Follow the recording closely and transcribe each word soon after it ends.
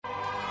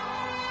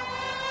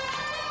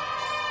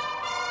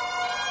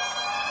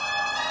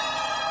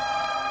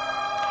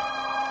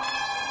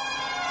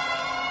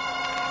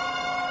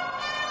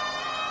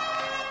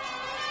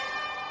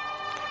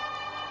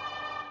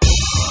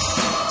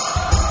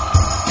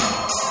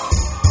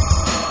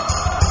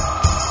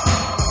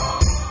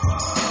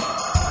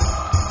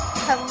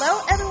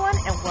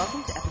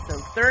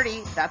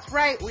30. That's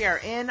right. We are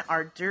in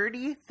our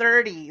dirty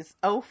 30s,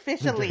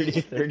 officially.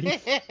 Dirty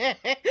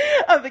 30s?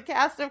 Of the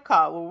cast of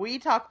Caught, where we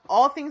talk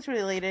all things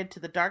related to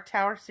the Dark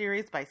Tower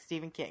series by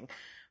Stephen King.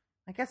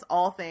 I guess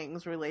all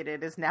things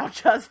related is now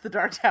just the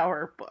Dark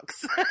Tower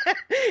books.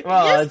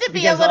 Well, it used to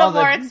be a little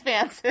more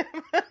expansive.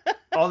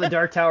 All the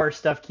Dark Tower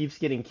stuff keeps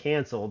getting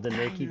canceled, and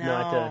they keep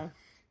not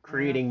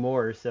creating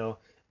more, so...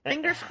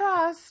 Fingers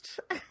crossed.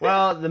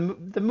 Well, the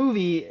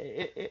movie,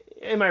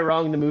 am I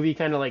wrong? The movie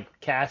kind of like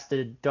cast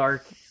a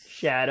dark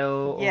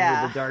shadow over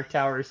the Dark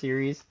Tower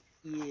series.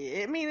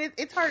 Yeah, I mean,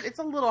 it's hard. It's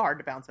a little hard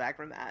to bounce back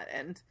from that.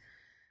 And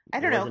I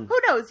don't know. Who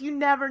knows? You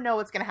never know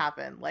what's going to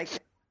happen. Like,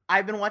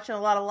 I've been watching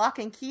a lot of Lock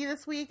and Key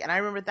this week, and I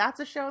remember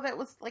that's a show that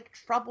was like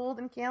troubled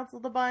and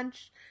canceled a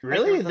bunch.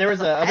 Really? Like, there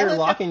was other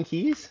Lock and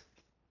Keys?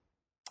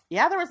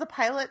 Yeah, there was a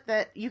pilot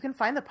that you can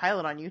find the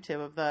pilot on YouTube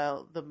of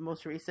the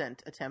most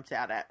recent attempt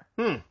at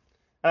it.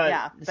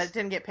 But it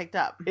didn't get picked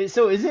up.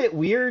 So is it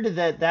weird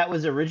that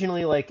was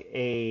originally like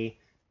a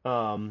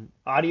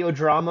audio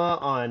drama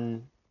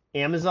on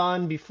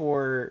Amazon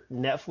before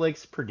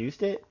Netflix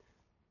produced it?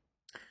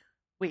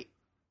 Wait,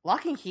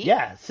 Lock and Key?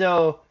 Yeah,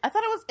 so... I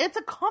thought it's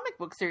a comic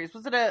book series.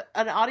 Was it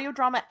an audio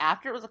drama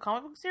after it was a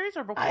comic book series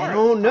or before? I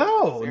don't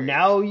know.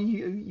 Now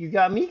you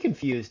got me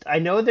confused. I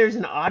know there's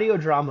an audio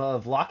drama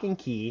of Lock and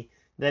Key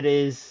that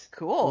is...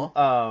 Cool.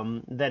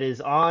 That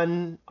is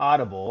on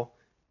Audible,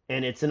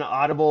 and it's an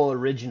Audible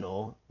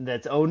original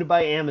that's owned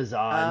by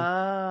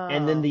Amazon.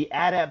 And then the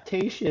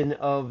adaptation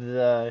of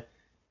the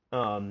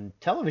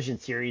television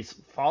series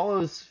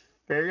follows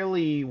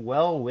fairly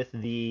well with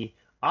the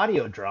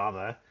audio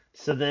drama.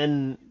 So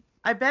then...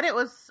 I bet it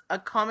was a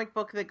comic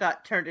book that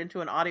got turned into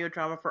an audio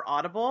drama for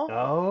Audible.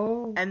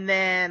 Oh. And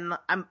then,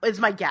 it's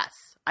my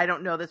guess. I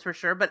don't know this for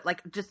sure, but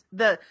like just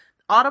the...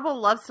 Audible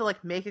loves to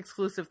like make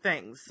exclusive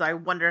things, so I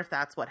wonder if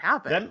that's what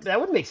happened.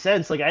 That would make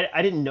sense. Like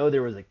I didn't know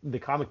there was the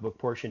comic book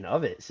portion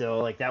of it, so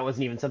like that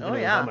wasn't even something that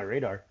was on my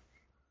radar.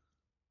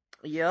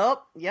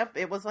 Yep.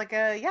 It was like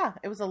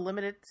it was a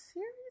limited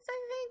series, I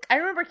think. I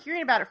remember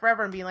hearing about it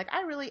forever and being like,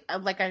 I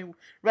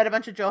read a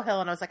bunch of Joe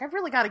Hill and I was like, I've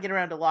really got to get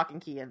around to Lock and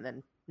Key, and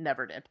then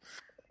never did.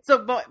 So,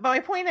 but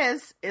my point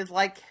is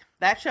like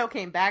that show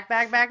came back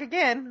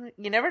again.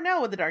 You never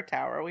know with the Dark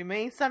Tower. We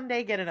may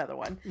someday get another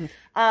one.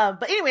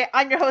 But anyway,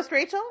 I'm your host,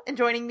 Rachel, and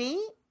joining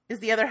me is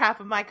the other half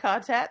of my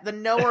quartet, the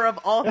knower of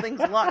all things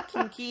Lock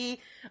and Key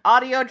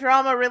audio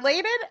drama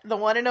related, the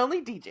one and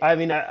only DJ. I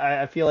mean,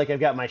 I feel like I've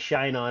got my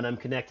shine on. I'm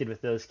connected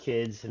with those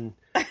kids, and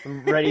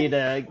I'm ready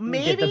to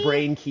get the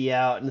brain key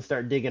out and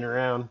start digging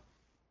around.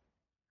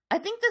 I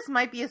think this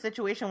might be a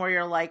situation where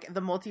you're like, the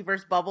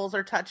multiverse bubbles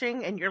are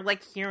touching, and you're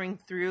like hearing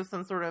through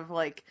some sort of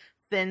like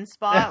thin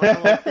spot with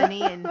a little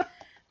thinny, and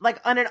like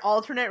on an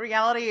alternate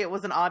reality, it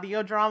was an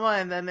audio drama,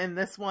 and then in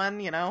this one,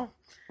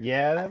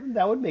 Yeah,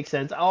 that would make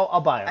sense.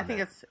 I'll buy it. I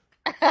think it's...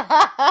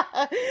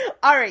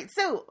 All right,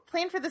 so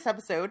plan for this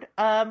episode.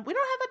 We don't have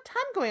a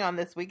ton going on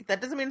this week.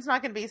 That doesn't mean it's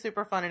not going to be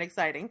super fun and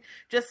exciting.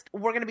 Just,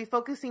 we're going to be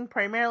focusing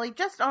primarily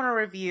just on a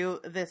review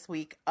this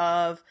week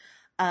of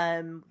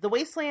The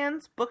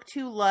Wastelands, Book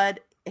 2,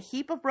 Lud, A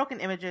Heap of Broken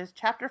Images,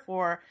 Chapter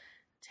 4,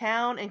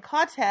 Town, and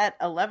Quartet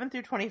 11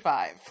 through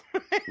 25.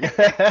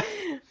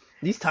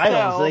 These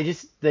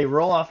titles, they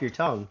roll off your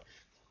tongue.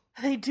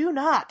 They do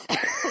not.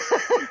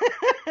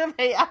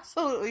 They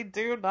absolutely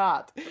do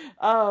not.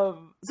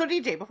 So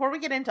DJ, before we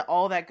get into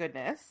all that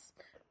goodness,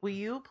 will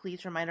you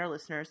please remind our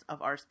listeners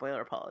of our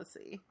spoiler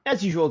policy?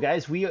 As usual,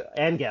 guys,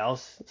 and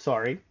gals,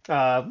 sorry.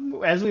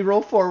 As we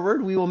roll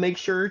forward, we will make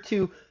sure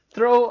to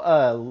throw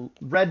a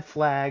red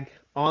flag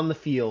on the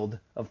field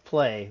of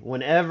play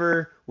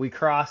whenever we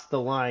cross the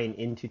line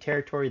into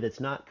territory that's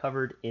not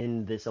covered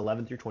in this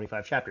 11 through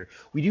 25 chapter.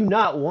 We do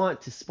not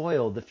want to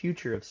spoil the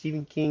future of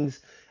Stephen King's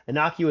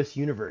innocuous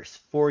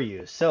universe for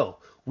you. So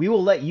we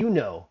will let you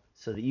know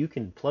so that you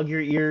can plug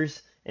your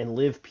ears and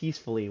live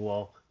peacefully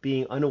while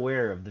being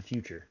unaware of the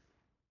future.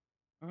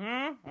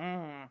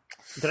 Mm-hmm.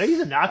 Did I use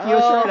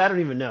innocuous right? I don't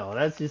even know.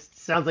 That just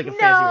sounds like a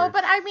fancy word. No,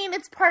 but I mean,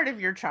 it's part of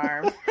your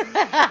charm.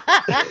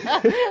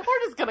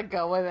 We're just gonna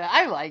go with it.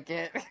 I like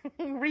it.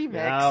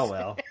 Remix. Oh,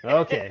 well.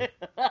 Okay.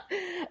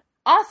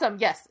 Awesome.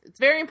 Yes, it's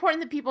very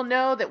important that people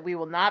know that we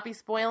will not be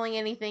spoiling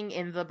anything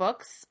in the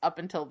books up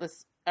until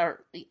this,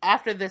 or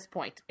after this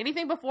point.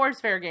 Anything before is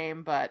fair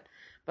game, but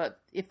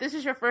if this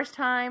is your first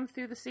time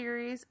through the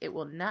series, it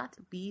will not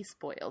be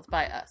spoiled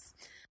by us.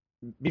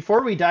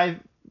 Before we dive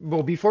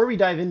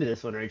into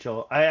this one,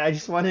 Rachel, I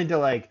just wanted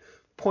to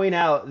point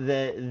out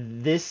that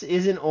this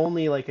isn't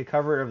only like a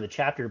cover of the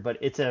chapter, but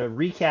it's a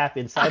recap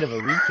inside of a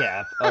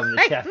recap of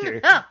the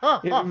chapter.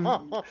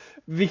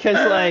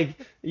 Because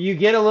you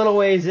get a little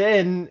ways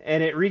in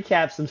and it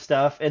recaps some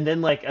stuff, and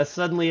then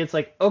suddenly it's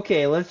like,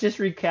 okay, let's just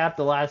recap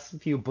the last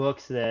few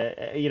books that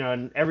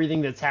and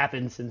everything that's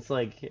happened since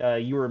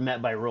you were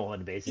met by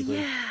Roland,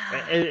 basically.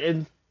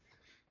 Yeah.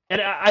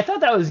 And I thought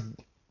that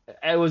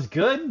was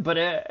good, but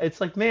it's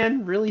like,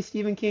 man, really,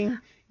 Stephen King?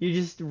 You're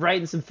just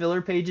writing some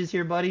filler pages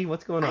here, buddy?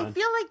 What's going on? I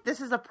feel like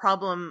this is a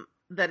problem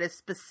that is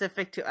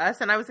specific to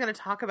us. And I was going to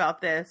talk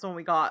about this when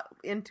we got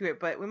into it,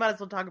 but we might as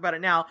well talk about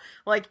it now.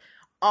 Like,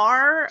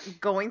 our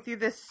going through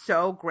this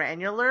so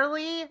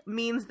granularly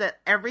means that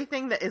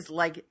everything that is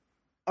like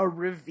a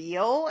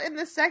reveal in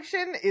this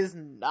section is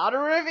not a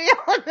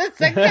reveal in this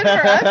section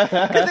for us,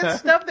 because it's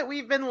stuff that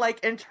we've been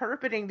like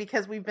interpreting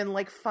because we've been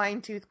like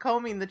fine-tooth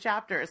combing the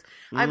chapters.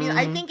 I mean,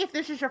 I think if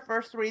this is your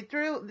first read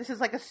through, this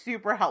is like a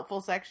super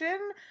helpful section.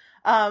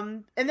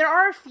 And there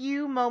are a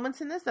few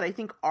moments in this that I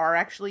think are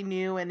actually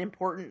new and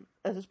important,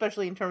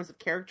 especially in terms of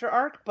character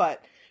arc,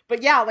 but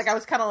yeah, like I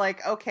was kind of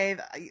like, okay,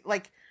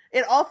 like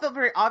it all felt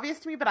very obvious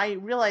to me, but I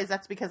realized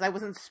that's because I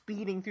wasn't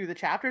speeding through the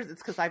chapters.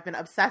 It's because I've been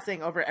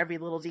obsessing over every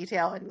little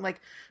detail and like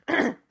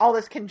all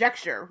this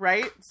conjecture,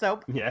 right?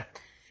 So yeah.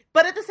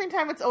 But at the same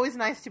time, it's always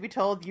nice to be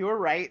told you were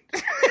right,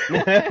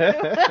 which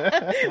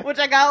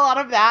I got a lot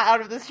of that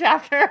out of this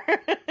chapter.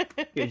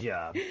 Good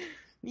job.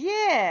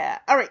 Yeah.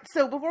 All right.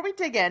 So before we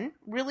dig in,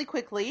 really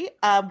quickly,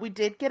 we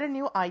did get a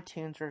new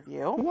iTunes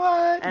review.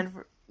 What? And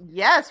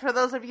yes, for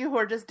those of you who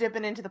are just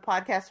dipping into the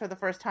podcast for the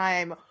first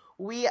time,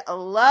 we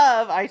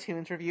love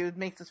iTunes reviews. It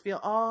makes us feel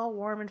all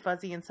warm and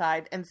fuzzy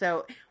inside. And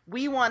so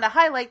we want to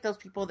highlight those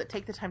people that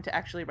take the time to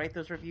actually write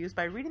those reviews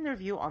by reading the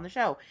review on the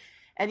show.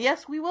 And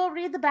yes, we will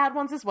read the bad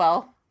ones as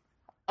well.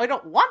 I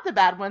don't want the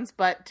bad ones,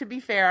 but to be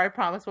fair, I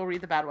promise we'll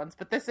read the bad ones.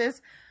 But this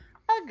is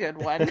a good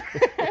one.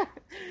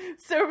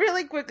 So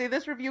really quickly,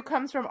 this review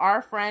comes from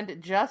our friend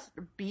Just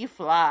Be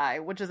Fly,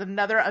 which is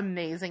another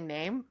amazing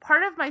name.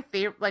 Part of my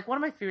favorite, like one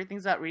of my favorite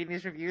things about reading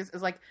these reviews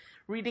is like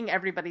reading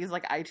everybody's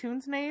like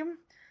iTunes name.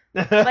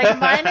 Like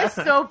mine is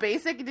so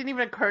basic, it didn't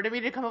even occur to me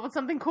to come up with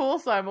something cool,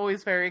 so I'm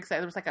always very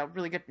excited. There was like a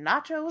really good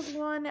nachos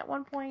one at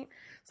one point.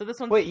 So this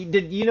one. Wait,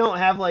 did you don't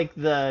have like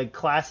the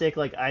classic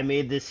like I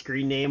made this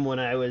screen name when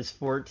I was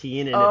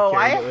 14 and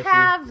I it with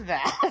have me?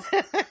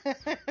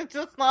 that.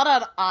 Just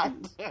not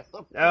on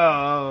iTunes.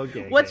 Oh,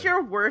 okay. What's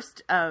your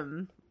worst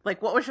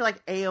like what was your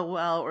like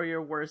AOL or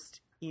your worst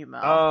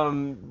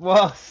email?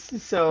 Well,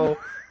 so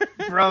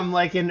from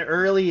like an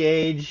early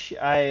age,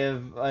 I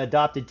have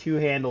adopted two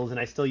handles and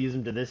I still use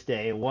them to this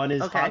day. One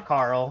is Hot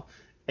Carl,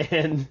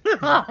 and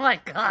oh my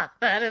god,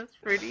 that is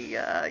pretty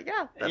yeah.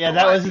 Yeah,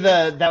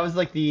 that was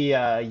like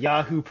the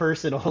Yahoo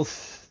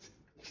personals.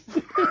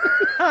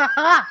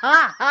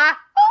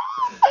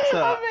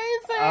 So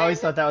amazing. I always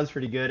thought that was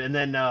pretty good. And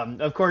then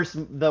of course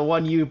the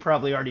one you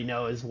probably already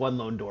know is One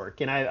Lone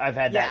Dork, and I've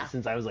had that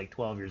since I was like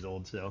 12 years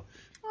old, so.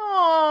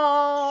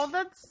 Oh,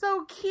 that's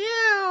so cute.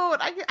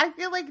 I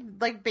feel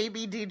like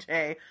baby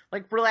DJ.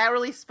 Like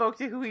really spoke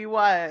to who he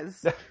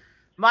was.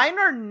 Mine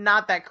are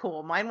not that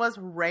cool. Mine was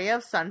Ray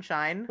of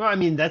Sunshine. Well, I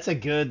mean, that's a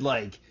good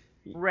like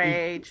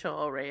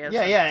Rachel Ray of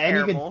Sunshine. Yeah, and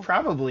you could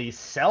probably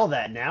sell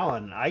that now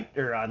on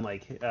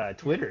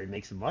Twitter and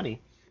make some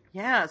money.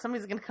 Yeah,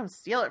 somebody's gonna come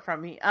steal it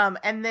from me.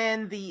 And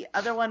then the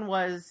other one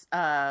was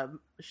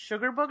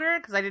Sugar Booger,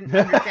 because I didn't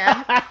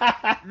understand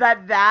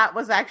that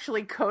was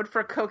actually code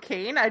for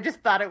cocaine. I just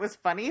thought it was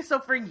funny. So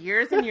for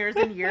years and years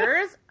and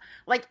years,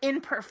 like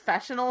in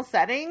professional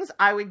settings,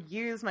 I would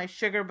use my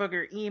Sugar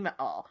Booger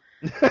email.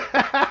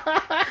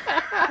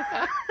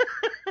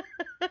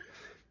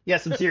 Yeah,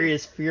 some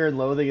serious fear and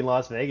loathing in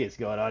Las Vegas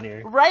going on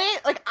here. Right?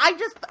 Like,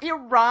 it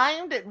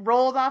rhymed, it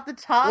rolled off the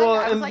tongue. Well,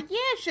 I was like, yeah,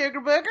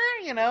 Sugar Booger,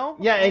 you know?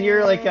 Yeah, and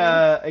you're like,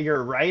 you're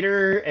a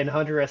writer and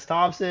Hunter S.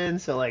 Thompson,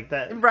 so like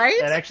that, right?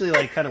 That actually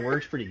like kind of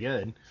works pretty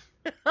good.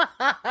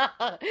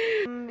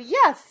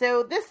 Yeah,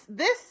 so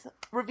this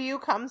review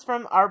comes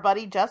from our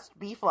buddy Just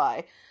Be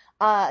Fly.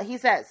 He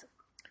says,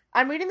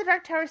 I'm reading the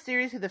Dark Tower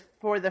series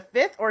for the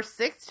 5th or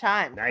 6th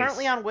time. Nice.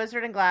 Currently on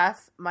Wizard and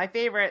Glass, my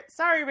favorite.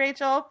 Sorry,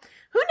 Rachel.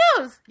 Who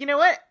knows? You know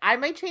what? I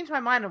might change my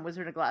mind on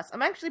Wizard and Glass.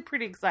 I'm actually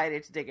pretty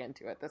excited to dig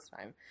into it this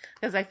time,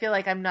 because I feel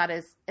like I'm not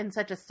as in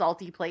such a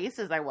salty place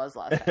as I was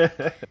last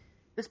time.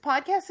 This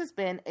podcast has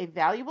been a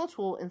valuable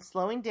tool in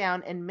slowing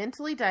down and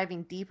mentally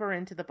diving deeper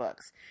into the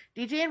books.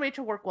 DJ and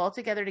Rachel work well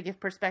together to give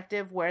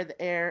perspective where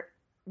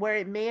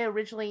it may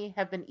originally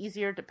have been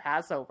easier to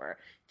pass over.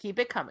 Keep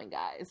it coming,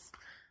 guys.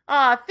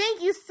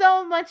 Thank you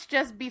so much,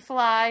 Just Be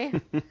Fly.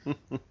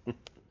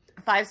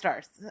 5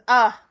 stars.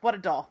 What a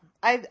doll.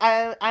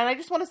 I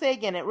just want to say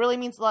again, it really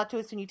means a lot to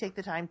us when you take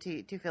the time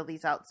to fill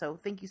these out. So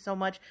thank you so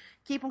much.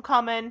 Keep them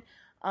coming.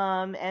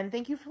 And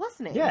thank you for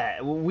listening.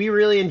 Yeah, we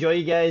really enjoy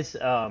you guys.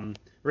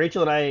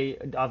 Rachel and I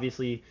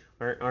obviously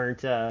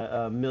aren't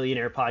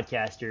millionaire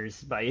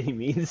podcasters by any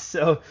means,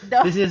 so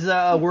this is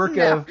a work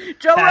of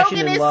Joe passion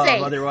Rogan and is love.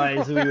 safe.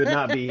 Otherwise, we would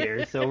not be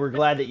here. So we're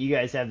glad that you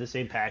guys have the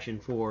same passion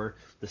for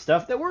the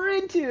stuff that we're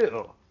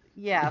into.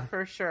 Yeah,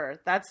 for sure.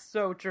 That's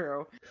so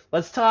true.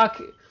 Let's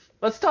talk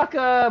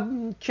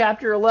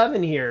chapter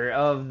 11 here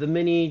of the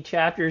mini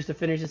chapters to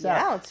finish this out.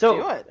 Yeah, let's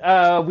do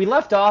it. We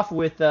left off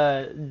with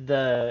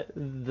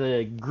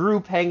the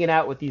group hanging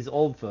out with these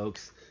old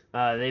folks.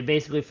 They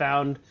basically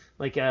found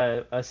like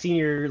a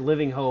senior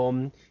living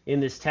home in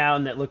this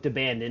town that looked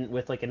abandoned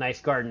with like a nice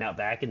garden out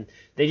back, and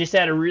they just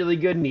had a really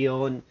good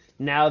meal, and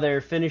now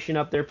they're finishing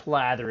up their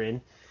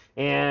plathering.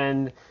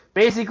 And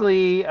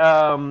basically,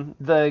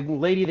 the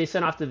lady they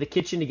sent off to the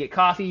kitchen to get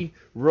coffee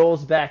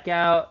rolls back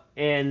out,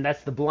 and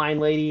that's the blind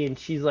lady, and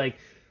she's like,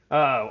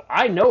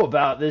 I know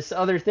about this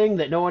other thing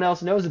that no one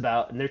else knows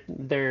about, and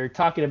they're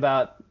talking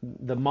about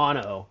the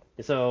mono.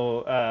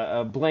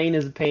 So Blaine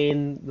is a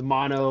pain, the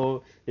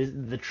mono is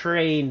the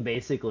train,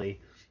 basically,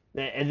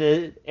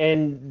 and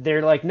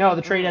they're like, no,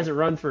 the train hasn't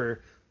run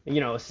for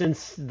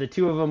since the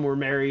two of them were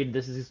married.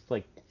 This is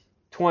like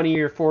 20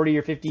 or 40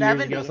 or 50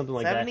 years ago, something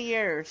like 70 that.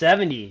 years.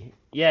 70.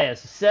 Yeah,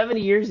 so 70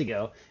 years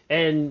ago.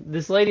 And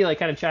this lady like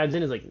kind of chimes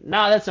in, is like,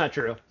 nah, that's not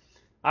true.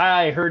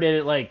 I heard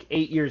it like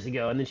 8 years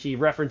ago. And then she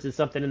references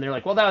something and they're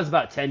like, well, that was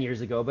about 10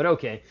 years ago, but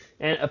okay.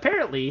 And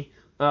apparently,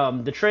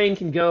 the train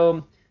can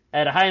go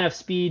at a high enough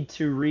speed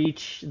to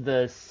reach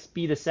the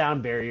speed of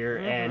sound barrier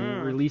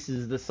and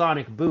releases the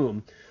sonic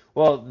boom.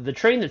 Well, the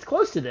train that's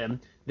close to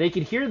them, they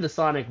could hear the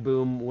sonic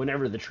boom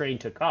whenever the train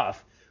took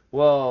off.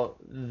 Well,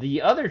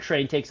 the other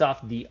train takes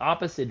off the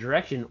opposite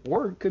direction,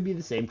 or it could be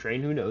the same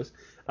train, who knows?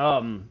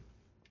 Um,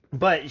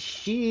 but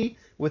she,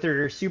 with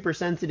her super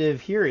sensitive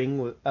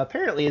hearing,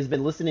 apparently had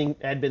been listening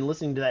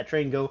to that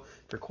train go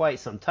for quite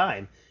some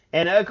time.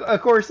 And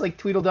of course, like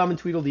Tweedledum and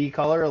Tweedledee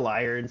call her a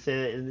liar and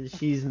say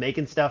she's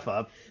making stuff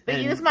up.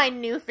 They use my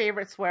new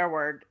favorite swear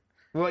word.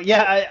 Well,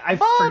 yeah, I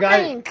forgot.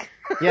 Buldink!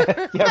 Yeah,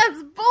 yeah,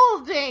 That's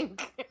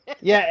Buldink!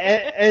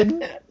 yeah,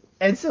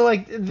 and so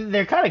like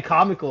they're kind of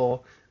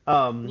comical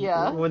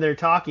Yeah. when they're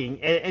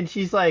talking, and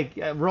she's like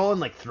Roland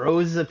like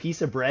throws a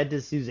piece of bread to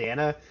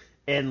Susanna,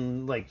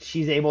 and like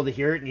she's able to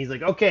hear it, and he's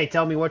like, okay,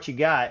 tell me what you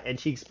got, and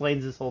she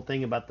explains this whole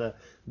thing about the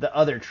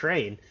other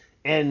train,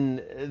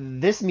 and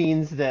this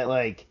means that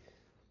like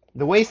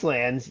the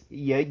wastelands,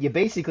 you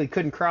basically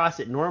couldn't cross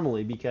it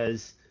normally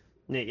because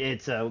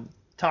it's a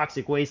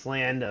toxic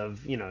wasteland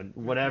of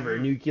whatever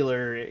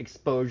nuclear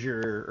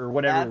exposure or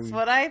whatever. That's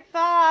what I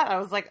thought. I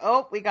was like,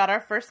 oh, we got our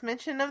first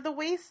mention of the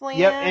wasteland.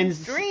 Yep,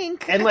 and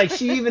drink. and like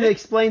she even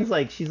explains,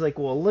 like she's like,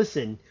 well,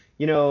 listen,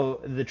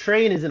 the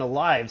train isn't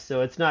alive,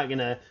 so it's not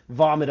gonna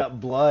vomit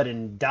up blood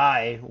and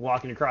die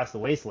walking across the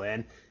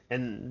wasteland.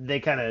 And they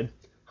kind of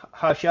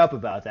hush up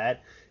about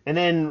that. And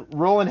then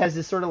Roland has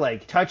this sort of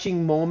like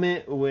touching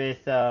moment with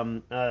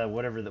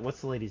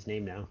what's the lady's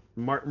name now?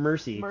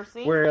 Mercy.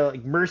 Mercy? Where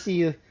like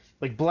Mercy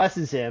like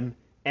blesses him,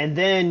 and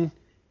then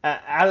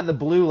out of the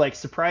blue, like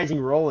surprising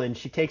Roland,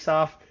 she takes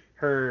off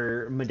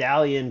her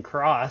medallion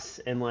cross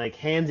and like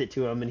hands it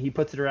to him, and he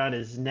puts it around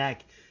his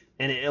neck,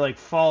 and it like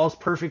falls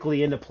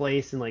perfectly into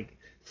place and like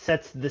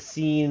sets the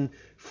scene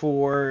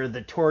for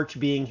the torch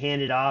being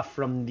handed off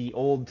from the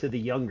old to the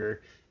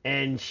younger.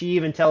 And she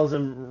even tells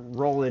him,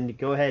 Roland,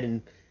 go ahead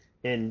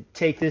and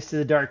take this to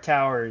the Dark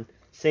Tower and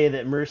say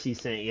that Mercy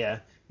sent you,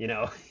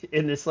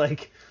 in this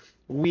like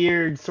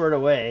weird sort of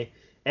way.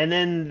 And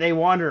then they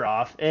wander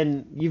off,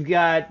 and do you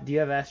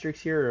have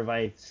asterisks here, or have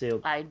I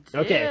sailed? I do.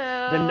 Okay,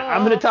 then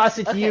I'm going to toss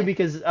it to you Okay.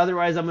 because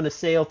otherwise I'm going to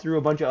sail through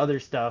a bunch of other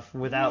stuff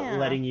without Yeah.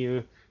 letting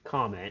you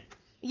comment.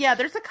 Yeah,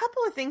 there's a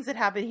couple of things that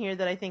happen here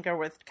that I think are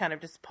worth kind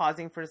of just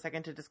pausing for a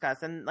second to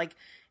discuss. And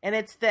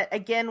it's that,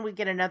 again, we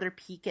get another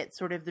peek at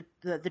sort of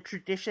the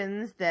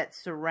traditions that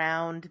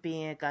surround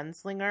being a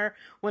gunslinger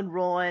when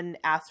Roland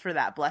asks for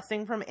that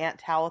blessing from Aunt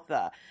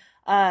Talitha.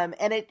 And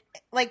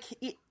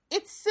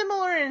it's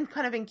similar and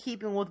kind of in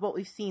keeping with what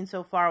we've seen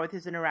so far with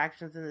his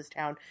interactions in this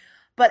town.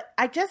 But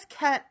I just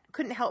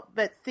couldn't help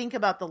but think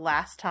about the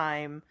last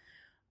time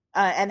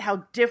and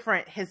how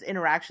different his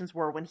interactions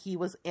were when he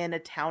was in a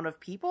town of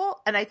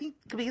people. And I think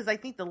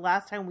the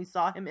last time we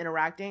saw him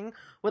interacting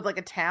with like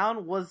a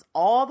town was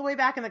all the way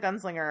back in the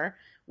Gunslinger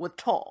with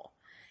Toll.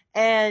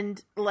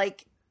 And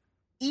like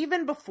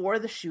even before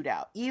the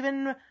shootout,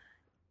 even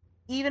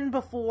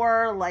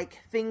before like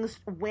things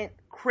went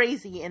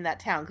crazy in that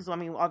town, because I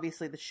mean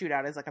obviously the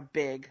shootout is like a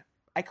big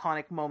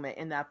iconic moment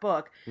in that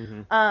book.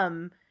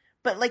 Mm-hmm.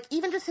 But, like,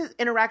 even just his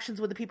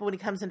interactions with the people when he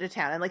comes into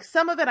town. And, like,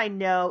 some of it I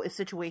know is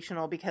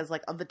situational because,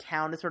 like, of the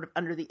town is sort of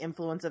under the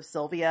influence of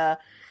Sylvia.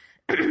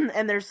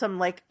 And there's some,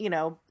 like,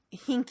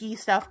 hinky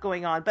stuff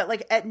going on. But,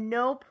 like, at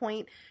no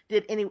point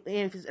did any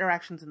of his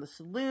interactions in the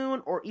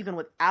saloon or even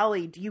with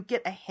Allie do you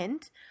get a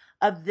hint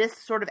of this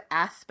sort of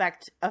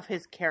aspect of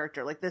his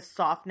character. Like, this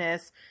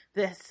softness,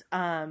 this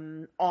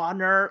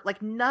honor.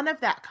 Like, none of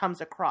that comes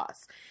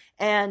across.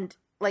 And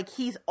like,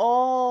 he's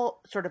all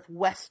sort of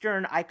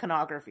Western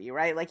iconography,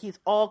 right? Like, he's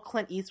all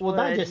Clint Eastwood.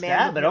 Well, not just Man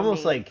that, with but No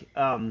almost Name.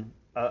 like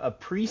a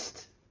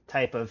priest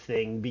type of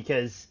thing,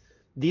 because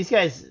these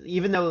guys,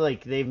 even though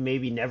like they've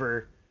maybe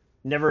never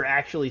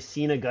actually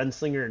seen a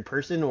gunslinger in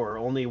person or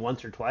only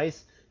once or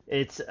twice,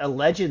 it's a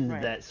legend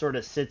Right. that sort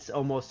of sits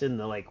almost in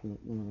the like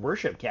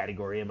worship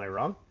category. Am I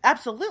wrong?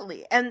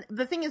 Absolutely. And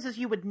the thing is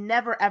you would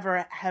never,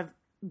 ever have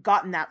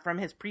gotten that from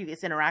his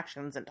previous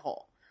interactions in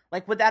Toll.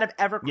 Like, would that have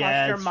ever crossed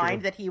Yeah, your that's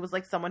mind true. that he was,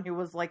 like, someone who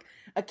was, like,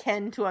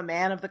 akin to a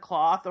man of the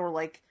cloth or,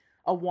 like,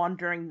 a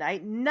wandering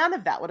knight? None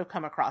of that would have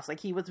come across. Like,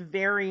 he was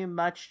very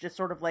much just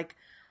sort of, like,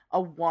 a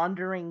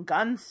wandering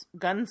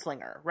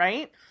gunslinger,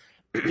 right?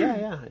 Yeah,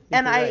 yeah, I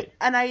think you're right.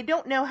 And I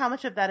don't know how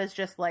much of that is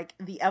just like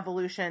the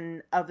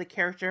evolution of the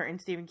character in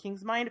Stephen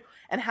King's mind,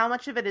 and how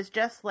much of it is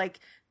just like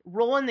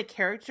Roland the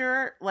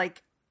character.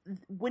 Like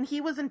when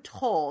he was in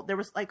Toll, there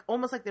was like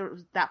almost like there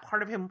was that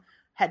part of him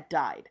had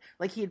died.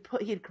 Like he had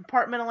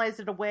compartmentalized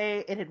it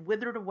away. It had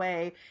withered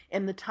away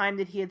in the time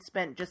that he had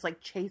spent just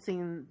like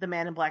chasing the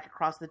man in black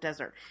across the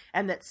desert,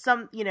 and that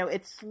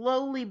it's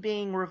slowly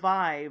being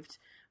revived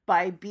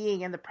by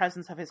being in the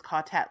presence of his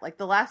quartet. Like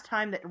the last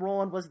time that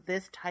Roland was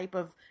this type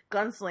of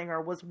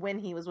gunslinger was when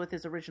he was with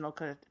his original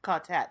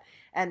quartet,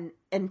 and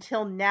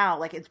until now,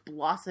 like it's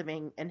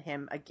blossoming in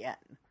him again.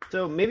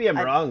 So maybe I'm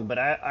wrong, but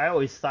I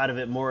always thought of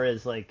it more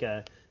as like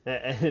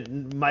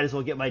might as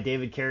well get my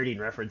David Carradine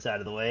reference out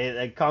of the way.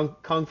 Like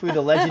Kung Fu: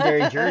 The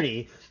Legendary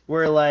Journey,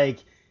 where like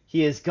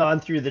he has gone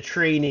through the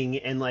training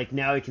and like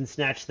now he can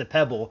snatch the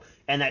pebble,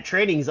 and that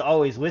training's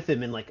always with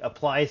him and like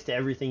applies to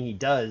everything he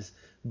does.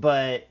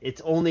 But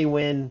it's only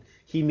when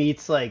he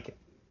meets like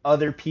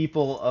other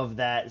people of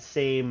that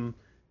same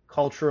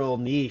cultural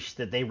niche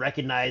that they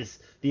recognize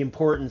the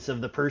importance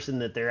of the person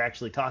that they're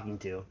actually talking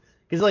to.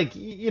 Because like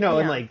in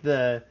Yeah. like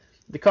the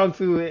Kung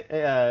Fu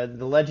the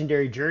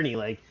Legendary Journey,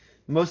 like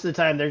most of the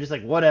time they're just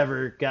like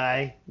whatever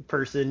guy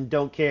person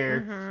don't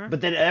care. Mm-hmm.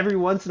 But then every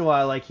once in a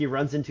while like he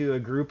runs into a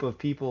group of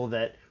people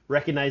that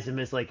recognize him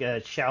as like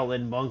a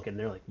Shaolin monk, and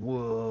they're like,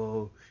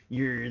 whoa,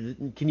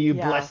 can you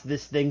Yeah. bless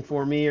this thing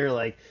for me, or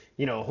like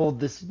hold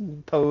this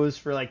pose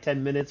for like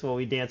 10 minutes while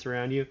we dance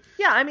around you.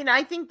 Yeah, I mean,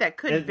 I think that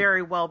could And,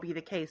 very well be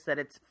the case, that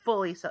it's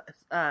fully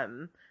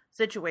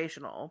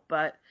situational,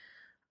 but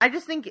I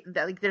just think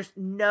that like there's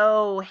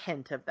no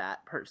hint of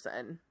that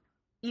person,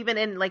 even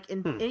in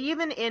hmm,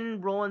 even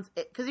in Roland's,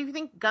 because if you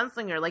think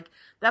Gunslinger, like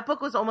that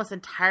book was almost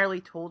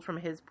entirely told from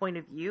his point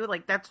of view.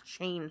 Like that's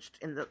changed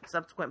in the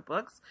subsequent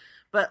books,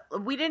 but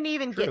we didn't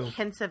even get true.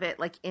 hints of it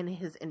like in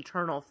his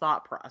internal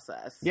thought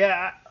process.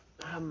 Yeah,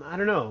 I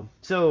don't know.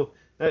 So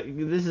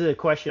this is a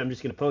question I'm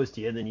just going to pose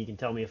to you, and then you can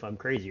tell me if I'm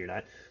crazy or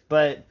not.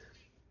 But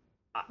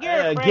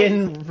You're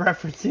again, crazy.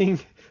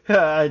 referencing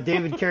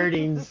David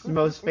Carradine's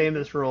most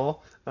famous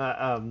role,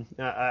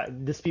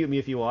 dispute me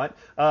if you want.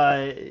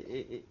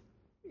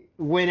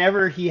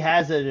 Whenever he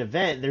has an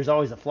event, there's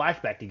always a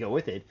flashback to go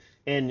with it.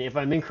 And if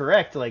I'm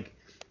incorrect, like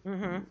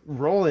Mm-hmm.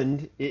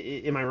 Roland,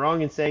 am I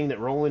wrong in saying that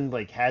Roland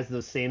like has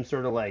those same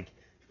sort of like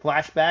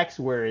flashbacks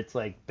where it's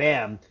like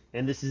bam,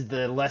 and this is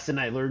the lesson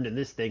I learned in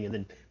this thing, and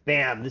then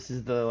bam, this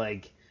is the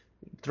like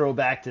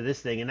throwback to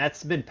this thing, and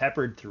that's been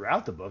peppered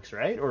throughout the books,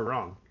 right? Or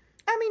wrong?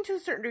 I mean, to a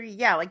certain degree,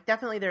 yeah. Like,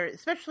 definitely there,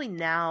 especially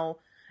now.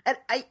 And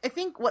I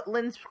think what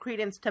lends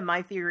credence to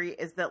my theory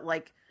is that,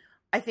 like,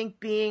 I think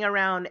being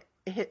around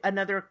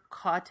another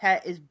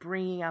quartet is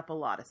bringing up a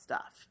lot of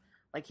stuff.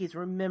 Like, he's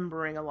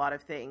remembering a lot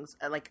of things.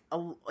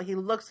 He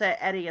looks at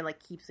Eddie and,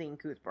 like, keeps seeing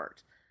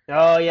Cuthbert.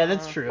 Oh yeah,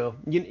 that's Uh, true.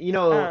 You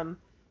know, um,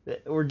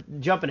 we're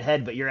jumping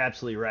ahead, but you're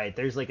absolutely right.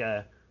 There's like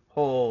a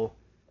whole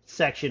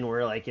section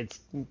where like it's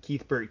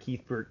Keith Burt,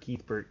 Keith Burt,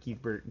 Keith Burt,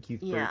 Keith Burt,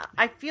 Keith Yeah, Burt.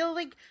 I feel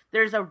like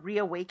there's a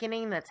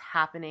reawakening that's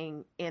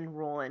happening in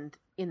Roland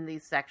in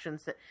these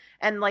sections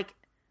and like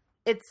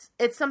it's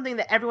something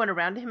that everyone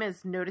around him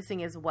is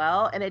noticing as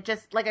well, and it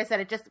just, like I said,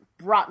 it just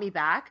brought me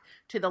back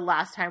to the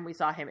last time we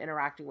saw him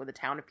interacting with a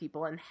town of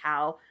people and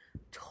how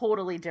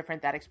totally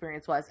different that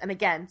experience was. And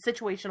again,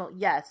 situational,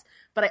 yes,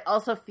 but I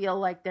also feel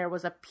like there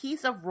was a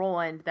piece of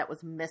Roland that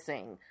was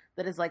missing,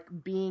 that is like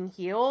being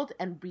healed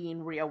and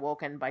being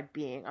reawoken by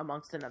being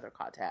amongst another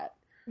quartet.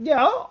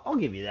 Yeah, I'll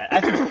give you that.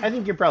 I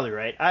think you're probably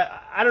right.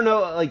 I don't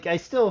know. Like I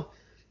still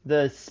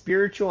the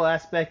spiritual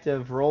aspect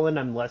of Roland,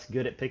 I'm less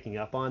good at picking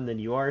up on than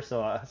you are.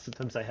 So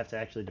sometimes I have to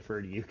actually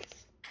defer to you.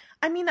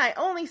 I mean, I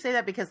only say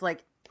that because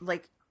like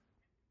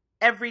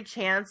every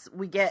chance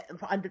we get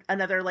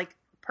another like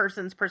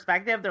person's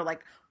perspective, they're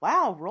like,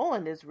 "Wow,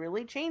 Roland is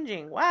really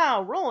changing.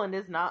 Wow, Roland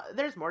is not.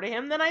 There's more to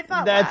him than I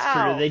thought. That's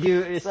true. Wow." They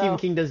do. Stephen So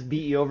King does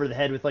beat you over the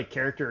head with like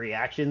character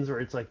reactions where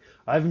it's like,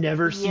 I've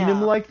never seen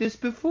him yeah, like this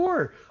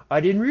before. I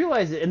didn't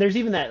realize it. And there's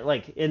even that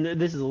like, and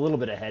this is a little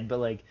bit ahead, but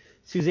like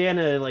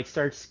Susanna like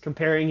starts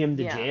comparing him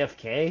to yeah,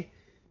 JFK,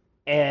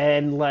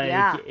 and like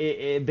yeah,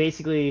 it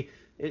basically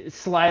it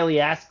slyly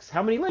asks,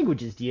 "How many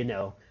languages do you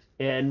know?"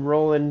 And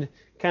Roland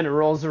kind of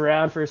rolls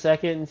around for a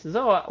second and says,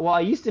 "Oh, well,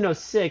 I used to know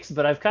six,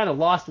 but I've kind of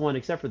lost one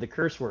except for the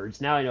curse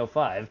words. Now I know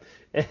five."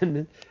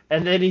 And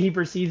then he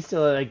proceeds to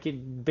like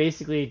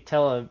basically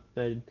tell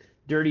a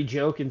dirty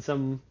joke in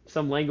some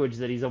language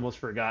that he's almost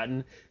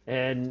forgotten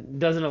and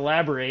doesn't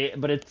elaborate.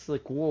 But it's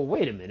like, whoa,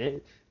 wait a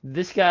minute.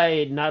 This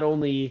guy not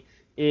only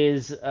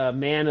is a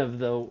man of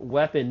the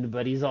weapon,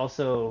 but he's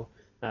also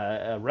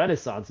a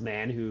Renaissance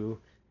man who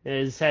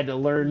has had to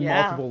learn yeah.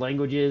 multiple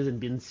languages and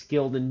been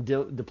skilled in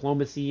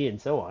diplomacy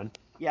and so on.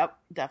 Yep,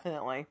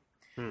 definitely.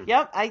 Hmm.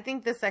 Yep, I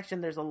think this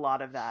section there's a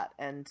lot of that,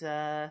 and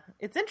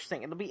it's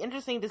interesting. It'll be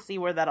interesting to see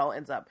where that all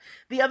ends up.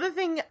 The other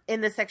thing in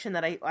this section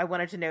that I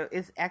wanted to note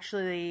is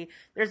actually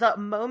there's a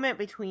moment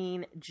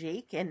between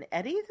Jake and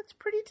Eddie that's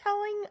pretty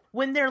telling.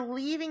 When they're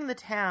leaving the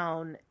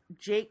town,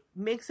 Jake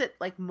makes it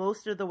like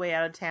most of the way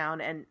out of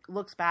town and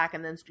looks back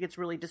and then gets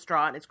really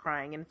distraught and is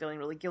crying and feeling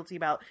really guilty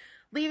about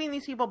leaving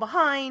these people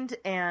behind.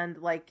 And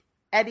like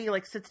Eddie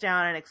like sits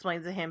down and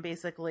explains to him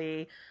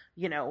basically,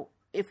 you know,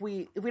 if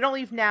we don't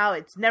leave now,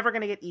 it's never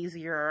going to get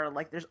easier.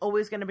 Like there's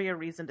always going to be a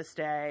reason to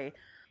stay.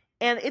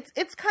 And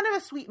it's kind of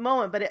a sweet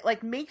moment, but it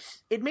like made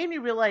me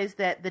realize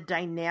that the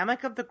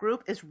dynamic of the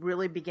group is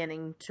really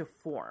beginning to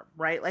form,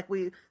 right? Like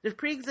there's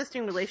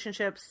pre-existing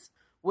relationships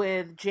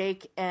with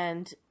Jake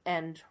and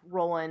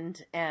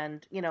Roland,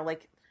 and you know,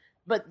 like,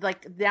 but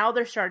like now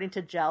they're starting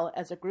to gel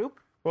as a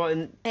group.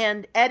 Well,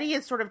 And Eddie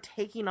is sort of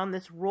taking on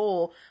this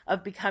role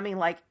of becoming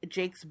like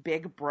Jake's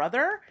big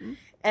brother,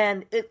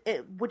 and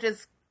it which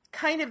is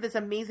kind of this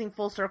amazing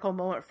full circle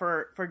moment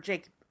for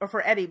Jake or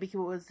for Eddie,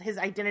 because his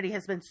identity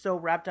has been so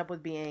wrapped up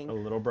with being a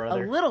little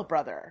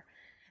brother.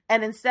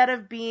 And instead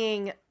of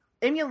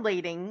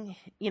emulating,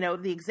 you know,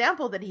 the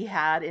example that he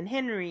had in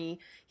Henry,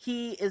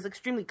 he is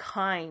extremely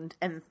kind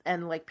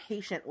and like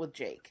patient with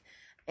Jake.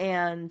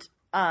 And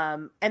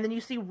then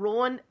you see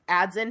Roland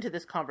adds into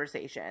this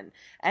conversation,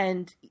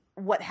 and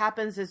what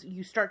happens is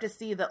you start to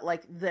see that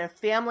like the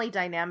family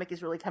dynamic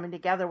is really coming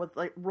together with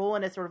like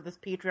Roland as sort of this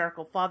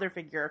patriarchal father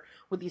figure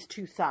with these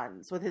two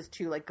sons, with his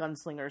two like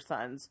gunslinger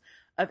sons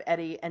of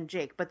Eddie and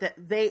Jake, but that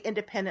they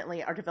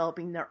independently are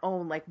developing their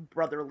own like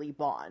brotherly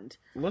bond.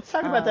 Let's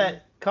talk about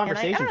that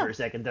conversation for a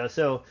second, though.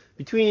 So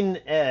between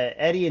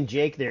Eddie and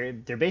Jake,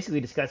 they're basically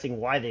discussing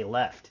why they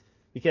left,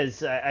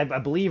 because I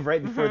believe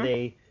right before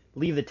they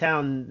leave the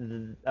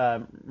town,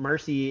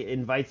 Mercy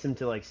invites him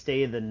to like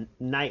stay the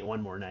night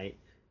one more night,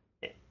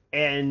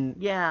 and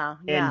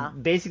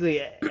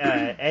basically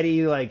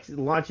Eddie like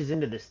launches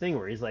into this thing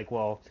where he's like,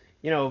 well,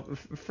 you know,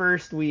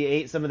 first we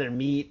ate some of their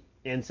meat,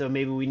 and so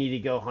maybe we need to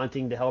go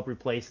hunting to help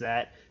replace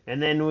that,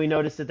 and then we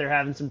noticed that they're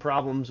having some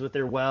problems with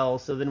their well,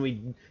 so then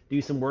we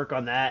do some work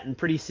on that, and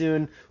pretty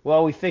soon,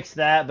 well, we fixed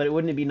that, but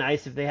wouldn't it be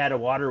nice if they had a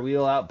water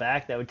wheel out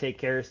back that would take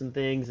care of some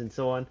things, and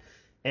so on.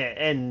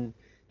 And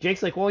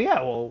Jake's like, well,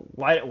 yeah, well,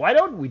 why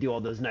don't we do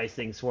all those nice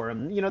things for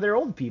them? You know, they're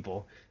old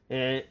people.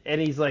 And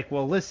he's like,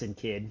 well, listen,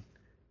 kid,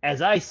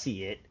 as I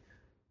see it,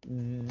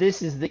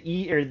 this is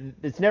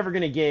it's never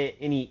going to get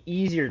any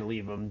easier to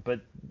leave them,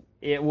 but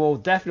it will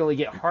definitely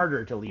get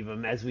harder to leave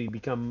them as we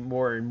become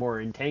more and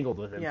more entangled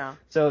with them. Yeah.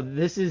 So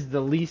this is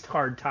the least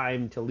hard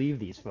time to leave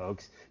these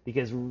folks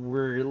because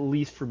we're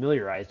least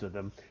familiarized with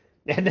them.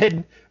 And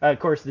then, of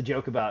course, the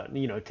joke about,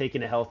 you know,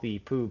 taking a healthy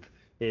poop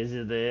is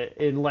the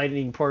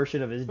enlightening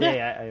portion of his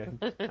day. I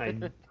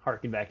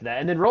harken back to that.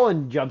 And then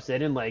Roland jumps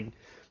in and like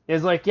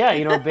is like, yeah,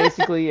 you know,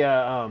 basically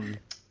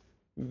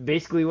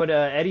what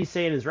Eddie's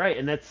saying is right,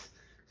 and that's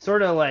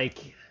sort of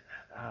like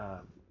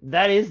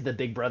that is the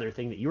big brother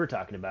thing that you were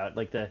talking about.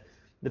 Like the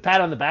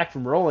pat on the back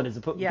from Roland is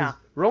because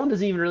Roland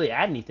doesn't even really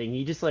add anything.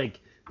 He just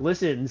like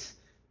listens,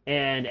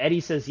 and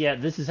Eddie says, yeah,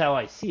 this is how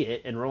I see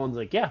it, and Roland's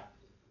like, yeah,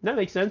 that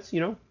makes sense, you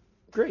know.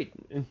 Great.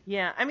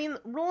 Yeah, I mean,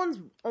 Roland's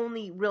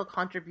only real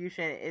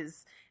contribution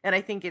is, and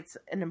I think it's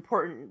an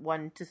important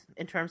one to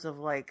in terms of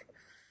like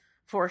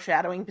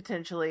foreshadowing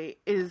potentially,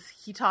 is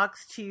he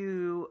talks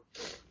to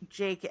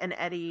Jake and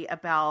Eddie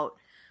about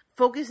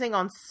focusing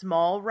on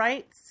small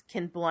rights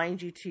can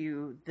blind you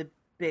to the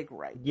big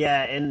rights.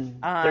 Yeah,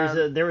 and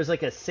there was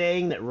like a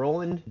saying that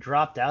Roland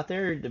dropped out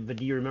there, but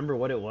do you remember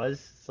what it was?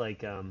 It's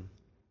like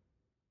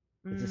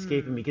it's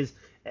escaping me because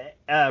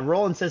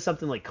Roland says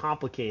something like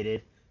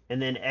complicated. And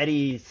then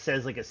Eddie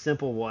says like a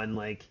simple one,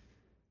 like,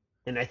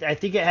 and I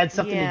think it had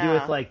something to do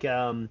with like,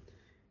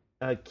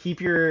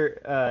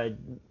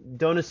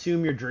 don't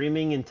assume you're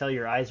dreaming until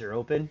your eyes are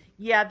open.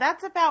 Yeah,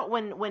 that's about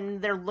when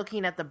they're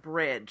looking at the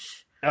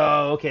bridge.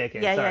 Oh, okay,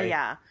 sorry.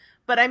 Yeah.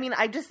 But I mean,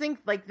 I just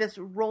think like this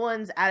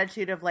Roland's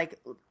attitude of like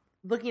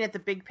looking at the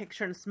big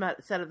picture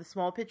instead of the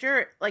small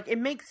picture, like it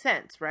makes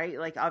sense, right?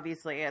 Like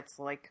obviously it's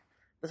like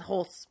this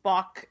whole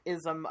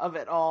Spockism of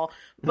it all,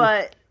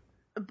 but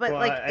well,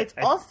 like it's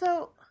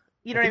also.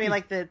 You know what I mean?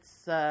 Like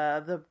that's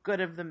the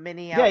good of the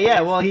many.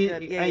 Yeah. Well,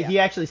 he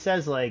actually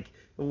says like,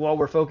 while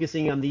we're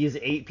focusing on these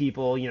 8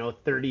 people, you know,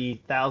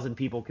 30,000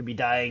 people could be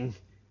dying,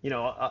 you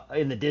know,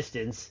 in the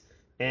distance,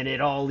 and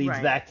it all leads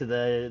back to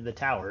the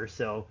tower.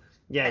 So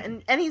yeah,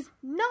 and he's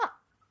not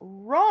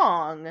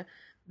wrong.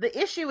 The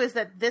issue is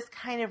that this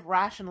kind of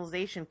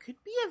rationalization could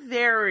be a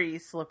very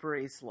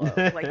slippery slope.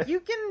 Like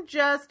you can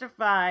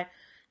justify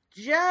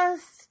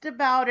just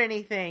about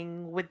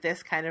anything with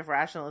this kind of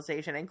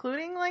rationalization,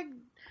 including like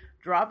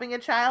dropping a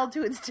child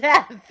to its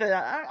death.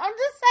 I'm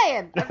just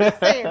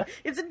saying.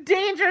 It's a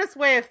dangerous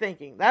way of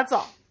thinking. That's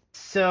all.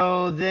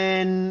 So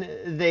then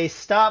they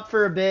stop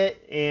for a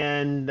bit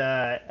and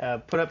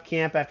put up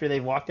camp after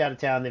they've walked out of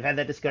town. They've had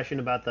that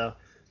discussion about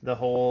the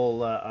whole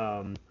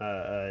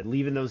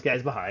leaving those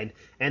guys behind.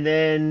 And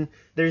then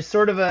there's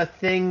sort of a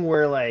thing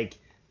where like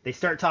they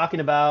start talking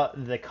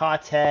about the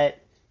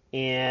quartet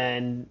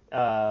and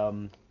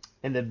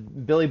the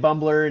Billy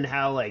Bumbler and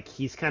how like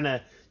he's kind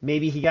of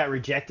maybe he got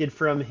rejected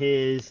from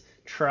his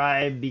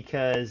tribe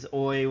because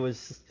Oi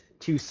was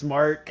too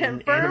smart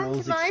and Confirmed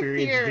animals my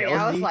experienced theory. jealousy.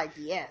 I was like,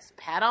 yes,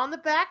 pat on the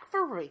back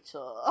for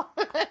Rachel.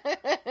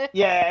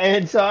 Yeah,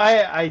 and so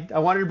I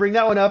wanted to bring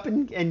that one up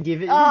and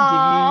give you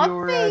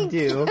your thank due.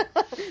 you.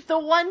 The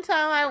one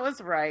time I was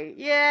right.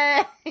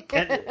 Yay!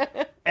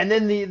 And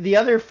then the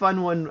other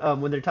fun one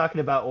when they're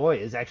talking about Oi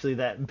is actually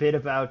that bit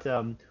about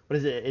what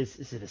is it?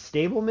 Is it a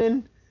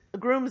stableman? A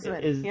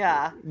groomsman. Is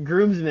Yeah.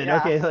 groomsman. Yeah.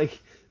 Okay, like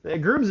the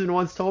groomsman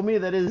once told me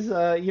that his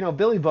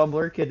Billy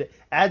Bumbler could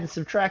add and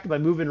subtract by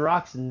moving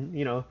rocks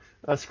and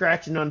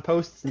scratching on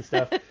posts and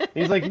stuff. And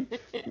he's like,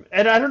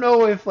 and I don't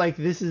know if like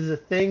this is a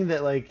thing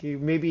that like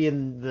maybe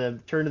in the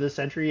turn of the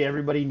century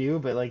everybody knew,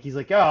 but like he's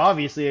like, oh,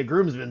 obviously a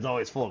groomsman's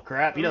always full of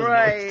crap. He doesn't know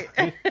what he's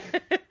Right.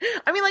 doing.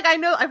 I mean, like, I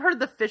know I've heard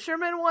the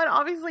fisherman one,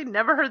 obviously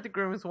never heard the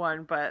groom's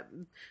one, but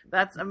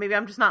that's maybe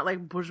I'm just not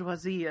like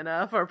bourgeoisie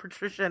enough or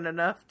patrician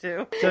enough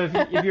to. So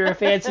if you're a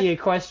fancy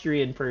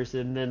equestrian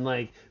person, then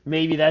like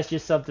maybe that's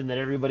just something that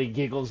everybody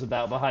giggles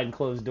about behind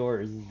closed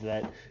doors. Is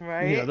that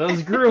Right.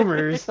 those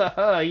groomers,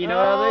 you know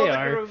how they the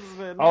are.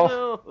 groomsman.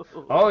 Oh,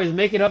 No. always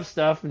making up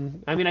stuff,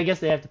 and I mean I guess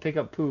they have to pick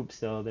up poop,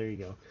 so there you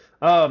go.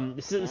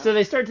 So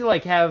they start to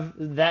like have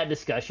that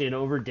discussion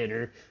over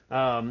dinner.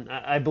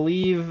 I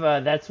believe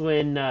that's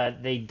when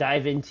they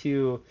dive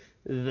into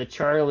the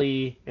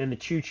Charlie and the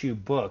Choo Choo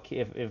book,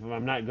 if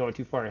I'm not going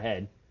too far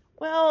ahead.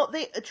 Well,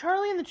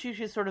 Charlie and the Choo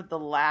Choo is sort of the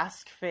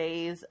last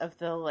phase of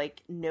the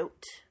like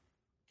note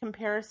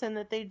comparison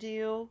that they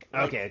do.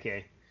 Like,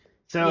 Okay.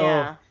 So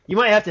Yeah. you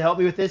might have to help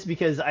me with this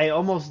because I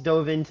almost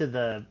dove into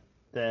the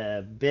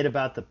bit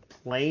about the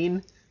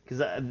plane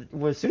because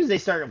as soon as they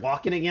start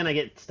walking again, I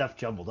get stuff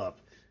jumbled up.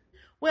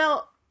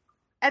 Well,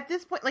 at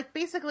this point, like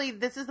basically,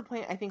 this is the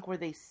point I think where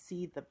they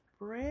see the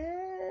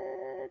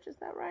bridge. Is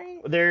that right?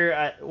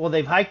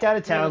 They've hiked out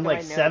of town look at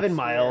like my 7 notes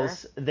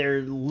miles.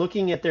 They're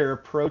looking at their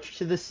approach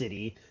to the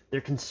city.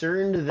 They're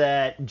concerned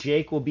that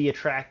Jake will be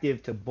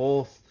attractive to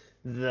both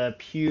the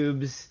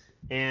Pubes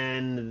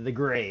and the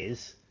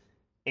Greys.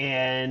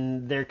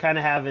 And they're kind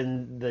of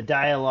having the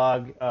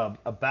dialogue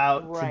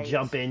about Right. to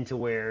jump into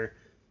where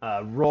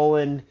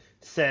Roland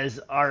says,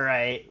 all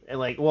right,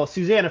 like, well,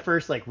 Susanna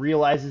first like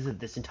realizes that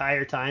this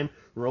entire time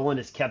Roland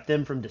has kept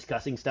them from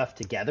discussing stuff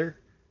together.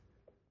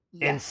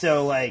 And Yes.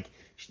 so, like,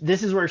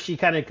 this is where she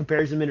kind of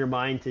compares him in her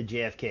mind to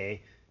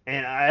JFK.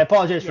 And I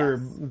apologize for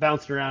Yes.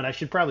 bouncing around. I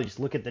should probably just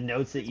look at the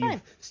notes that you've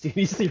fine.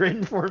 studiously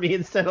written for me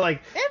instead of,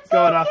 like, It's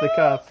going off the okay.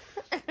 cuff.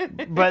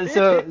 But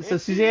so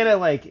Susanna,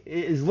 like,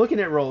 is looking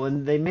at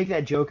Roland. They make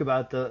that joke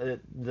about the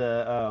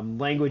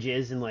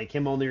languages and, like,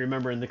 him only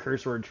remembering the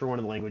curse words for one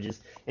of the languages.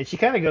 And she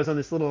kind of goes on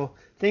this little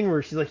thing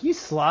where she's like, you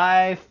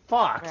sly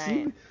fox.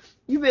 Right.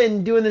 You've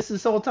been doing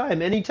this whole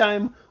time.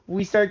 Anytime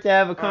we start to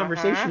have a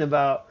conversation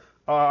about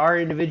our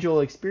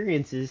individual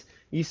experiences,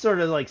 you sort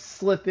of like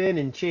slip in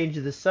and change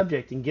the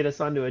subject and get us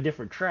onto a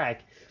different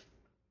track.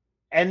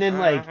 And then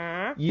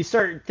like you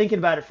start thinking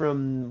about it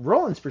from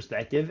Roland's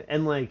perspective,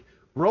 and like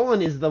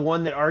Roland is the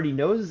one that already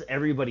knows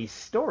everybody's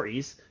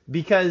stories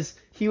because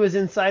he was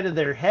inside of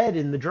their head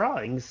in the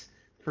drawings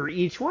for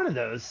each one of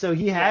those. So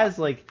he has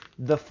like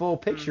the full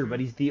picture,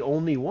 but he's the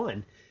only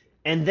one.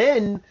 And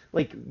then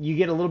like you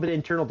get a little bit of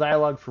internal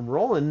dialogue from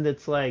Roland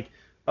that's like,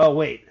 oh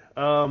wait,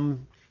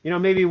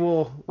 maybe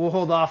we'll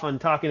hold off on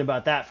talking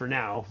about that for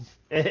now.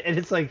 And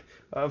it's like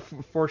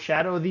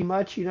foreshadow the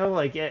much,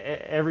 like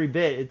every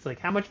bit. It's like,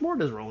 how much more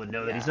does Roland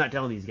know that he's not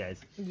telling these guys?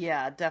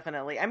 Yeah,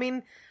 definitely. I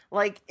mean,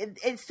 like,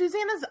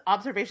 Susanna's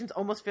observations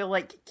almost feel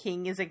like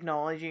King is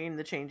acknowledging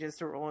the changes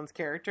to Roland's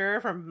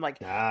character from, like,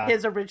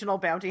 his original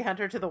bounty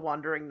hunter to the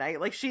wandering knight.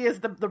 Like, she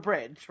is the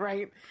bridge,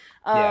 right?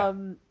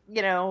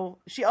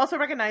 She also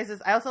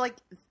recognizes, I also, like,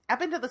 up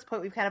until this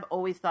point, we've kind of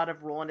always thought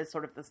of Roland as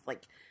sort of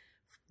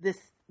this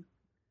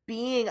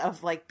being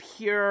of like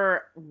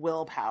pure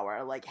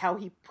willpower, like how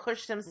he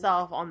pushed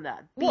himself on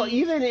that beach. Well,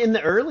 even in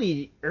the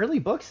early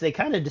books, they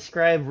kind of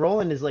describe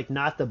Roland as like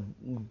not the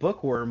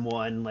bookworm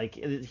one. Like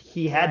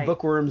he had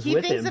bookworms with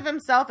him. He thinks of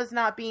himself as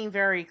not being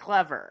very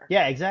clever.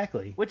 Yeah,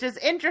 exactly. Which is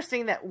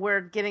interesting that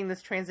we're getting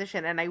this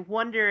transition, and I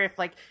wonder if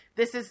like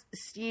this is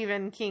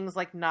Stephen King's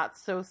like not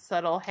so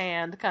subtle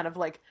hand kind of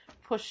like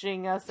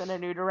pushing us in a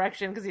new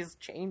direction because he's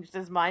changed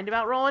his mind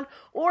about Roland,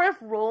 or if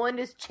Roland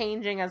is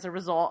changing as a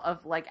result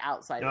of like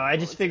outside. No, I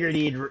just figured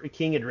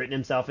King had written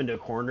himself into a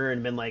corner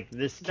and been like,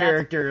 this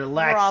character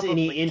lacks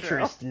any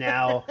interest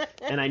now,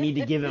 and I need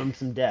to give him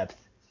some depth.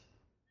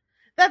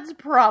 That's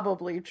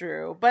probably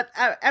true, but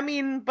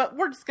but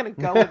we're just gonna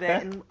go with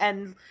it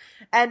and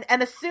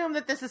assume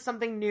that this is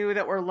something new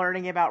that we're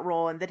learning about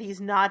Roland, that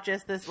he's not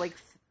just this like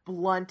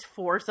blunt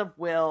force of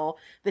will,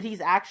 that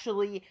he's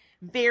actually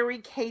very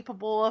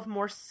capable of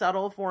more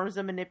subtle forms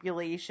of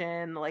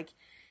manipulation. Like,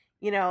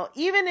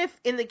 even if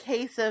in the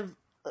case of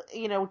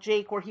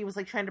Jake, where he was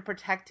like trying to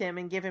protect him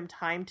and give him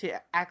time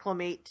to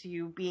acclimate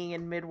to being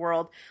in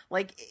Midworld.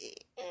 Like,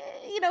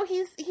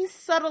 he's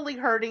subtly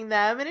hurting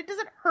them, and it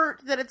doesn't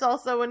hurt that it's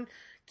also in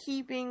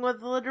keeping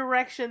with the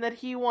direction that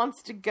he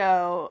wants to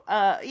go.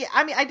 Yeah,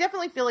 I mean, I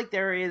definitely feel like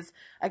there is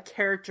a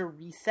character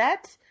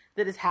reset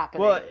that is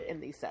happening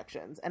in these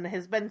sections, and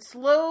has been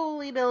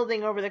slowly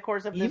building over the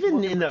course of this even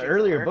book in the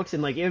earlier books.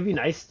 And like, it would be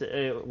nice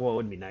to, well, it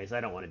wouldn't be nice,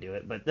 I don't want to do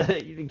it, but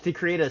to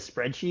create a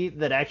spreadsheet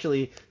that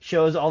actually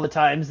shows all the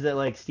times that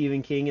like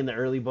Stephen King in the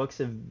early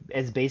books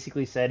has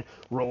basically said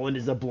Roland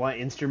is a blunt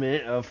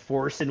instrument of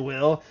force and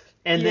will,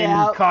 and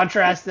then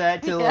contrast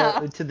that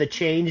to the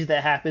change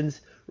that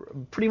happens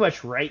pretty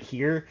much right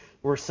here,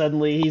 where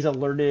suddenly he's a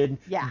learned,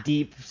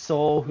 deep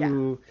soul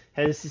who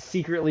has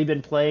secretly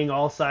been playing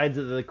all sides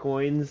of the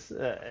coins.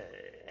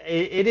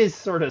 It is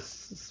sort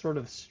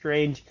of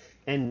strange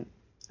and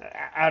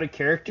out of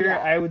character,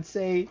 I would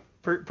say,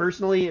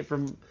 personally.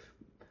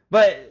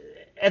 But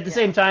at the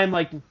same time,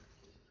 like,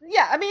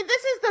 yeah, I mean,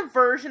 this is the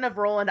version of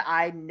Roland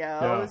I know.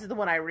 Yeah. This is the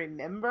one I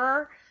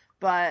remember.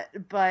 But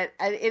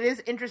it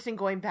is interesting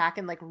going back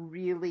and like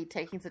really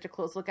taking such a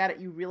close look at it.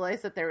 You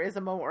realize that there is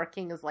a moment where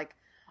King is like,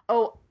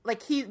 oh,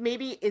 like he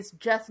maybe is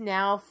just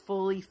now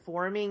fully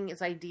forming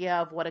his idea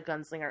of what a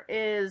gunslinger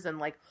is and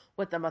like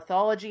what the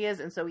mythology is,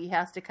 and so he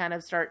has to kind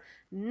of start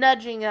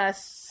nudging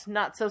us,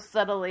 not so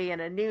subtly, in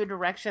a new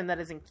direction that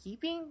is in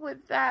keeping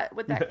with that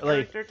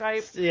character like,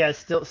 type. Yeah,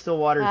 still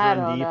waters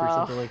run deep or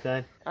something like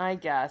that. I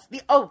guess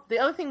the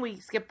other thing we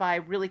skip by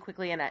really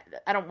quickly, and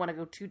I don't want to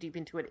go too deep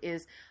into it,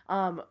 is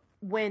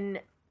when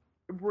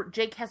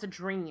Jake has a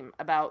dream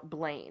about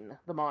Blaine,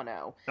 the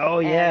mono. Oh,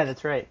 yeah,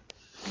 that's right.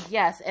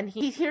 Yes, and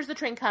he hears the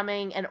train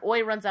coming, and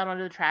Oi runs out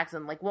onto the tracks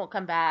and, like, won't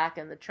come back,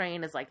 and the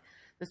train is, like,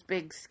 this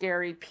big,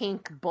 scary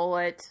pink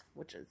bullet,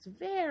 which is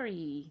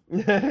very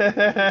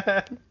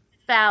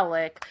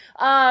phallic,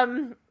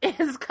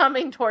 is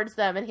coming towards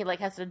them, and he, like,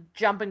 has to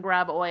jump and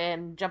grab Oi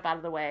and jump out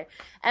of the way.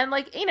 And,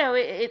 like,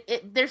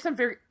 there's some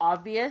very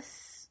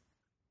obvious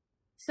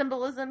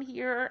symbolism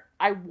here.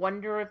 I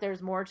wonder if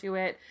there's more to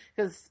it,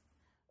 because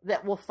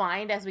that we'll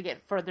find as we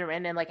get further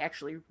in and like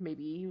actually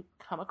maybe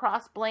come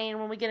across Blaine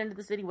when we get into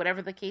the city,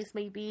 whatever the case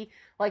may be.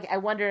 Like, I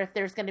wonder if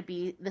there's going to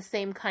be the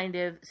same kind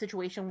of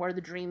situation where the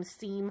dreams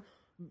seem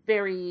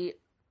very,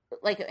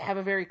 like, have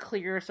a very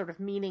clear sort of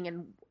meaning,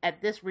 and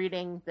at this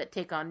reading that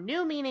take on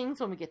new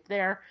meanings when we get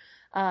there,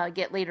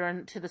 get later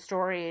into the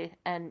story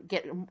and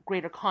get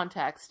greater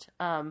context.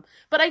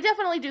 But I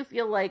definitely do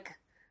feel like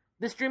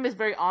this dream is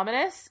very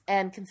ominous,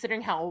 and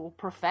considering how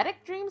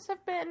prophetic dreams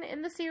have been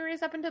in the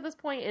series up until this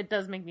point, it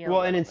does make me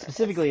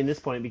specifically in this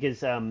point,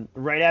 because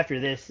right after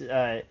this,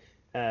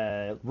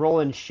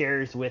 Roland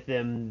shares with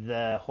them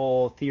the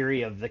whole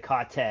theory of the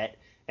quartet,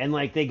 and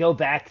like they go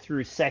back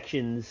through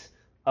sections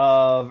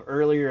of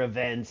earlier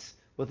events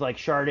with like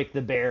Shardik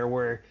the bear,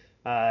 where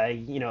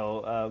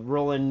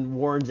Roland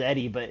warns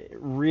Eddie, but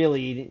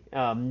really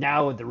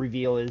now the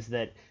reveal is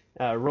that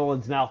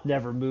Roland's mouth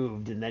never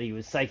moved, and that he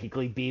was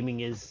psychically beaming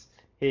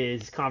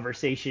his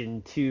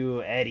conversation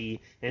to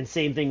Eddie. And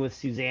same thing with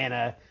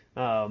Susanna.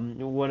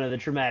 One of the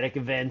traumatic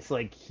events,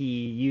 like,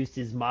 he used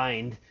his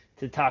mind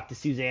to talk to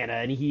Susanna,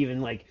 and he even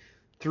like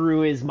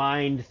threw his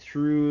mind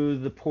through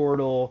the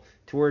portal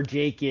to where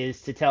Jake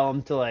is to tell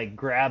him to like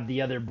grab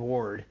the other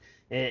board.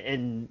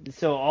 And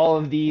so all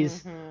of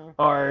these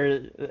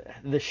are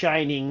the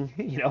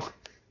Shining,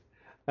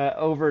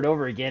 over and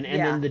over again.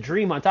 And then the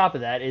dream on top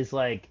of that is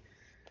like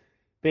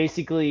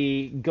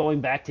basically going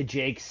back to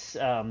Jake's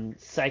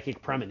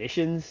psychic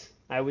premonitions,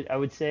 I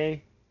would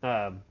say.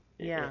 And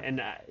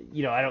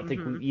I don't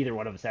think either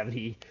one of us have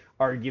any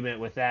argument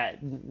with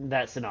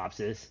that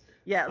synopsis.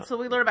 Yeah, so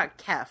we learn about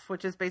Kef,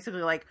 which is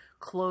basically like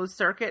closed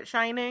circuit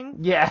shining.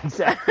 Yeah,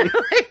 exactly.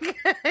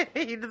 Like,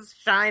 you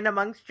just shine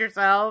amongst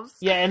yourselves.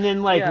 Yeah, and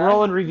then like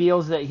Roland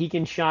reveals that he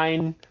can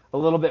shine a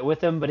little bit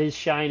with them, but his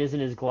shine isn't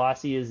as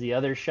glossy as the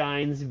other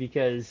shines,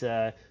 because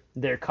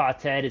their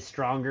quartet is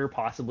stronger,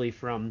 possibly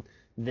from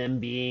them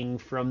being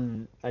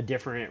from a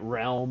different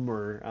realm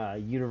or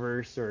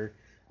universe. Or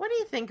what do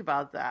you think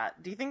about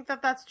that? Do you think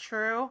that that's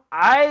true?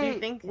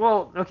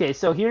 Well, okay,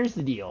 so here's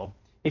the deal.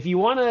 If you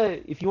wanna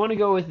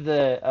go with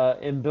the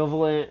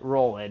ambivalent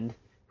Roland,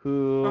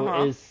 who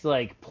is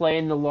like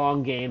playing the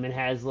long game and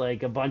has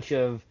like a bunch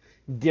of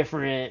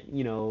different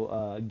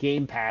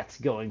game paths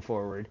going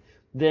forward,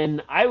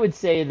 then I would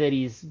say that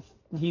he's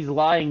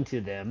lying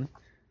to them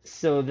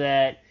so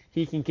that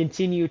he can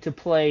continue to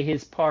play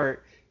his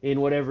part in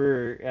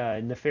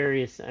whatever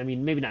nefarious, I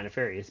mean, maybe not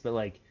nefarious, but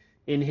like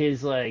in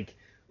his like,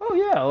 oh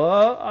yeah,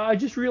 I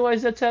just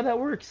realized that's how that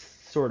works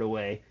sort of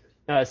way.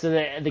 So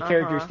that the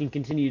characters can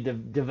continue to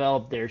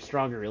develop their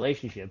stronger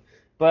relationship.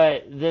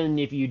 But then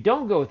if you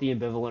don't go with the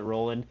ambivalent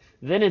Roland,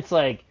 then it's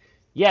like,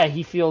 yeah,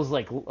 he feels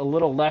like a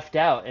little left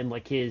out, and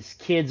like his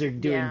kids are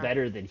doing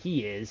better than he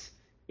is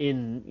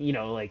in,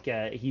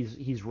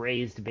 he's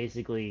raised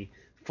basically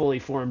fully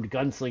formed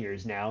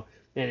gunslingers now.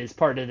 and as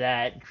part of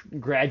that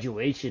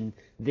graduation,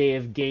 they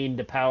have gained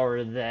a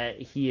power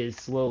that he is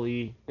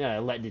slowly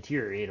let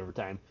deteriorate over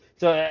time.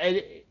 So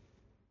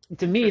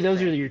to me,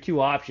 those are Interesting. your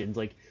two options.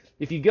 Like,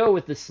 if you go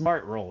with the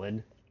smart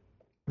Roland,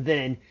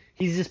 then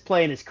he's just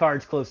playing his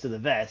cards close to the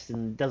vest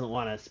and doesn't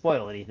want to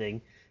spoil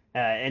anything.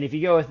 And if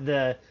you go with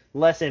the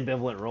less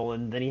ambivalent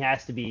Roland, then he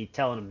has to be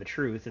telling him the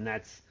truth, and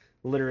that's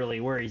literally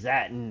where he's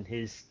at in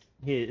his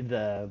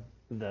the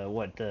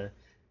what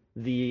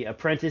the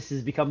apprentice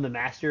has become the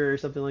master or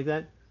something like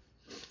that.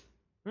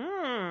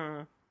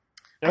 Hmm.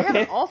 I have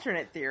an Okay.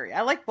 alternate theory.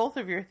 I like both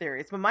of your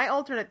theories, but my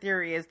alternate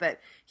theory is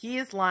that he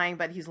is lying,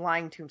 but he's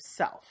lying to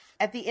himself.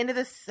 At the end of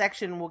this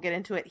section, we'll get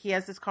into it. He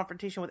has this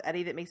confrontation with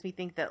Eddie that makes me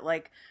think that,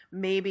 like,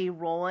 maybe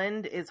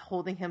Roland is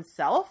holding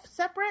himself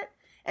separate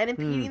and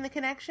Hmm. impeding the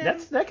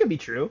connection. That could be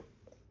true.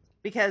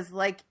 Because,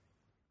 like,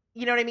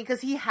 you know what I mean?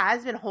 Because he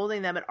has been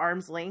holding them at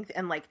arm's length,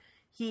 and, like,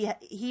 he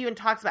even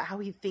talks about how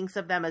he thinks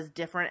of them as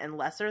different and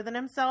lesser than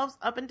himself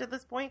up until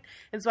this point.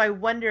 And so I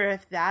wonder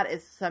if that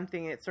is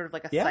something that's sort of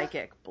like a Yeah,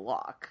 psychic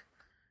block.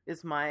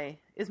 Is my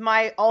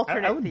I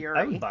alternate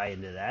I would theory. buy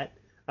into that.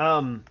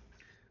 Um,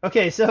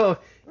 okay, so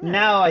Yeah.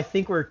 now I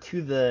think we're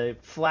to the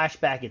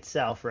flashback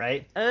itself,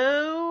 right?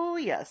 Oh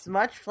yes,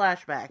 much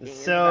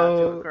flashbacking is about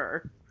to So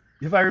occur.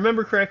 if I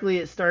remember correctly,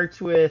 it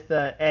starts with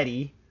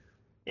Eddie,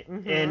 and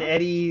Mm-hmm.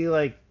 Eddie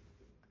like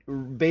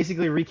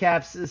basically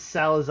recaps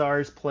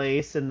Salazar's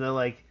place and the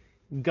like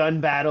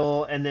gun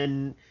battle, and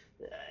then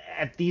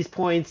at these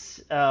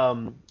points,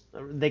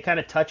 they kind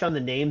of touch on the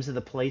names of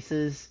the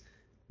places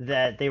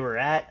that they were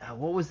at.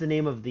 What was the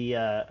name of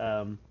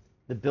the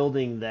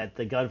building that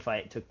the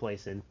gunfight took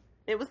place in?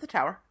 It was the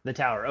tower. The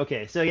tower.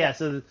 Okay, so yeah, Yep.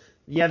 so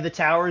you have the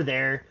tower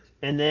there,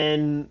 and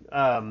then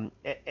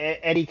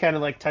Eddie kind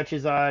of like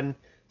touches on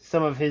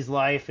some of his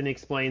life and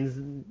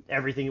explains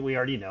everything that we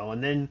already know,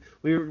 and then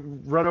we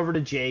run over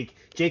to Jake.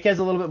 Jake has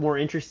a little bit more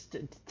interest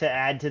to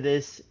add to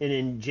this, and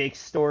in Jake's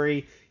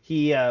story,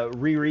 he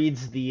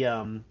rereads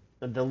the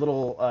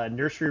little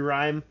nursery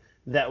rhyme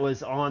that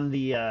was on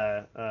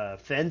the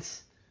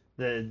fence.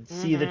 The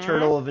see the Mm-hmm.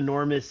 turtle of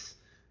enormous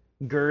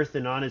girth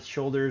and on its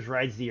shoulders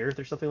rides the earth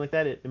or something like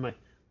that. Am I?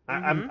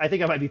 Mm-hmm. I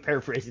think I might be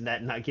paraphrasing that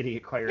and not getting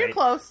it quite You're right.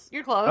 close.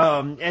 You're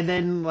close. And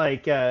then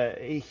like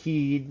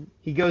he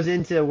goes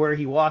into where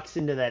he walks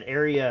into that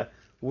area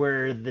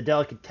where the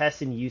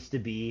delicatessen used to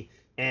be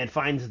and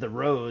finds the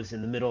rose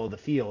in the middle of the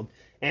field.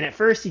 And at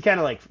first he kind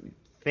of like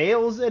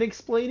fails at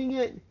explaining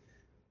it,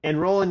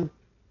 and Roland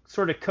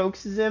sort of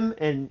coaxes him,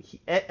 and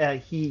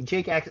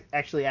Jake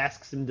actually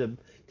asks him to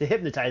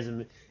hypnotize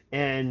him,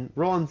 and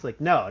Roland's like,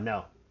 no,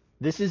 no,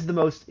 this is the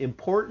most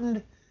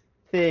important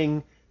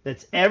thing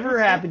that's ever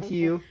happened to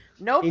you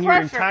No in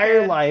your pressure,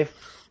 entire kid.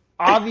 life.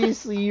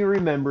 Obviously, you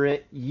remember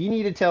it. You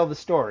need to tell the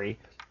story.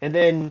 And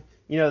then,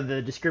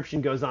 the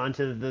description goes on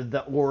to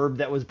the orb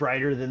that was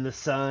brighter than the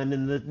sun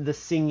and the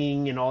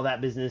singing and all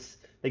that business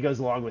that goes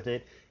along with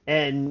it.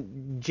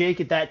 And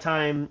Jake at that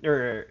time,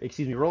 or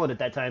excuse me, Roland at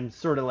that time,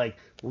 sort of like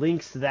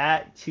links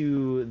that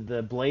to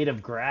the blade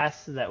of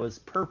grass that was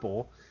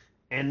purple.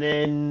 And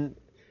then,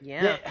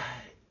 Yeah. the,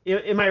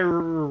 am I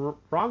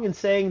wrong in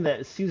saying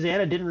that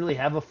Susanna didn't really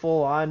have a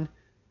full-on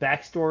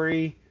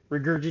backstory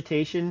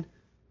regurgitation?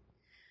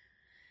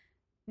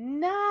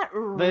 Not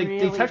They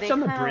really. touched They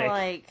on the kind of brick,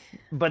 like,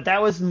 but that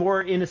was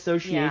more in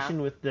yeah,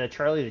 association with the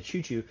Charlie the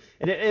Choo Choo,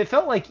 and it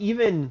felt like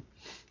even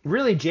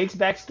really Jake's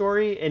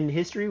backstory and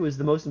history was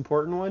the most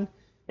important one,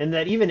 and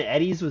that even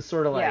Eddie's was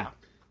sort of like yeah,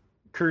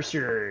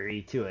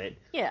 cursory to it.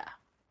 yeah.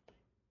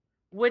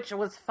 Which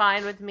was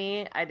fine with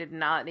me. I did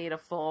not need a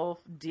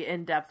full,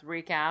 in-depth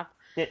recap.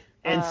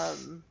 And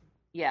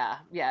Yeah,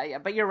 yeah, yeah.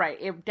 But you're right.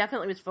 It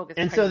definitely was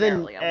focused and so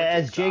then primarily on what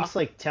as Jake saw. Jake's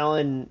like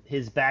telling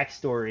his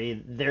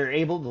backstory, they're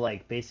able to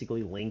like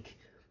basically link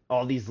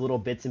all these little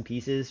bits and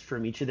pieces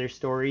from each of their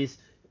stories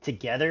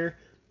together,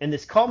 and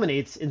this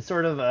culminates in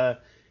sort of a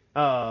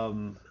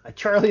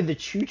Charlie the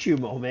Choo Choo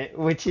moment,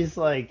 which is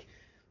like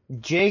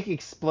Jake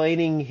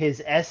explaining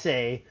his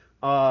essay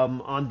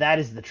on That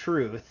Is the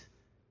Truth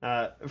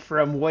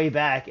from way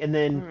back, and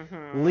then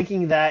Hmm.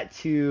 linking that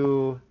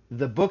to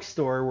the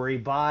bookstore where he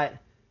bought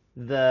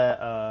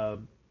the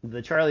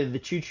Charlie the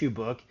Choo Choo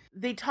book.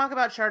 They talk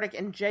about Shardik,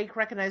 and Jake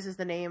recognizes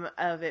the name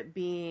of it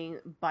being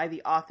by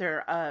the author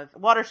of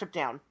Watership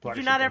Down. Did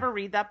you Watership not Down. ever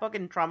read that book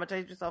and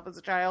traumatize yourself as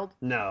a child?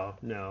 No,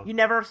 no. You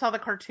never saw the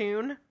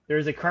cartoon?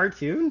 There's a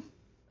cartoon?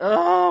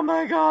 Oh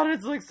my god,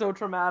 it's like so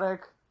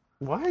traumatic.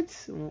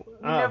 What?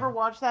 You never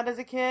watched that as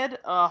a kid?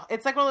 Ugh,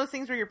 it's like one of those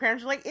things where your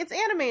parents are like, "It's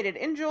animated,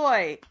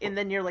 enjoy," and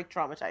then you're like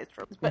traumatized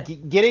from it. But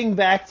Getting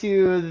back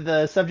to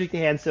the subject at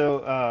hand,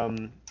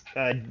 so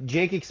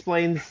Jake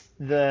explains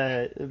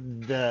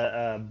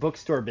the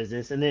bookstore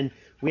business, and then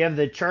we have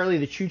the Charlie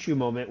the Choo Choo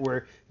moment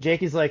where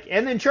Jake is like,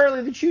 and then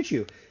Charlie the Choo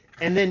Choo,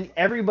 and then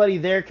everybody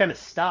there kind of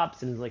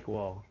stops and is like,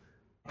 well,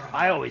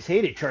 I always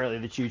hated Charlie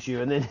the Choo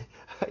Choo, and then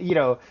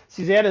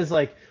Susanna's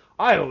like,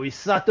 I always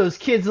thought those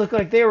kids looked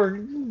like they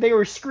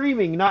were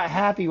screaming, not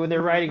happy when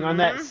they're riding on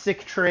that Mhm.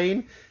 sick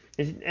train.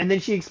 And then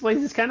she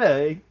explains this kind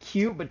of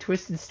cute but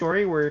twisted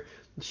story where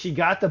she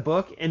got the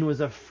book and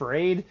was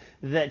afraid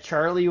that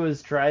Charlie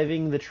was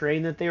driving the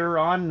train that they were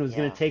on and was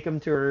going Yeah. to take him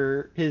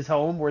to his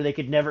home where they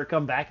could never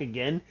come back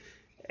again.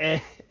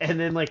 And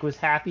then like was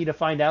happy to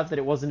find out that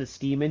it wasn't a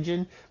steam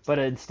engine, but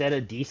instead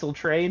a diesel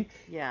train.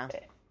 Yeah.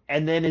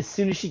 And then as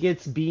soon as she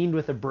gets beamed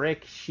with a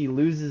brick, she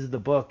loses the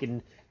book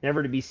and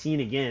never to be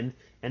seen again.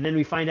 And then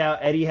we find out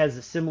Eddie has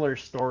a similar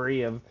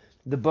story of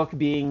the book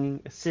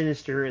being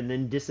sinister and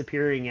then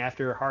disappearing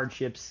after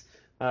hardships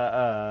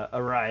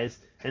arise.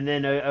 And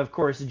then, of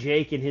course,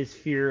 Jake and his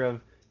fear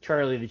of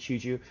Charlie the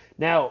Choo-Choo.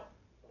 Now,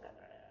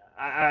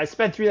 I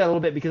sped through that a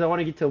little bit because I want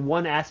to get to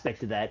one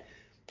aspect of that.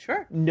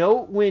 Sure.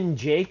 Note when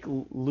Jake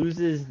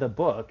loses the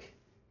book,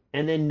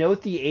 and then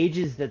note the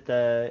ages that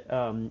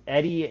the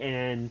Eddie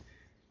and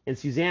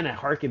Susanna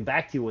harken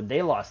back to when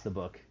they lost the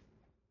book.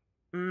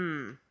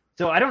 Hmm.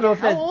 So I don't know if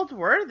How that. old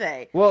were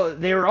they? Well,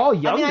 they were all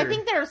younger. I mean, I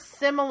think they're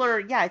similar.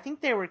 Yeah, I think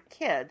they were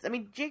kids. I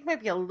mean, Jake might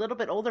be a little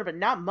bit older, but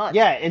not much.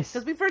 Yeah, and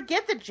because we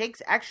forget that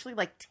Jake's actually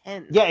like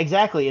 10. yeah,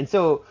 exactly. And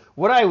so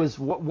what I was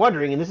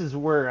wondering, and this is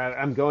where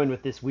I'm going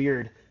with this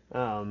weird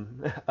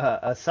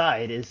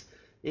aside,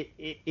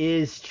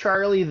 is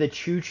Charlie the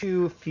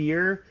Choo-Choo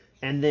fear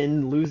and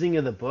then losing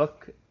of the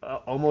book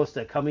almost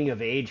a coming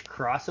of age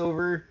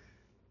crossover?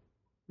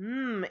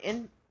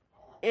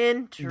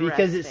 Interesting.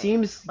 Because it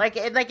seems like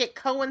it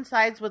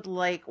coincides with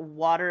like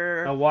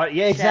water.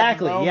 Yeah,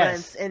 exactly.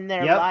 Moments Yes. in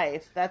their Yep.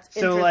 life. That's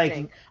So,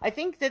 interesting. like, I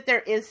think that there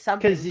is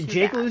something because to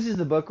Jake that. loses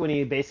the book when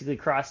he basically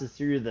crosses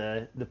through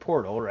the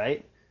portal,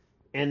 right?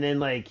 And then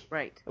like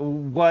Right.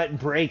 what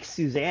breaks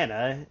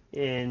Susanna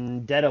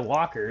in Dead of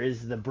Walker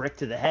is the brick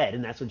to the head,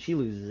 and that's when she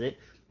loses it.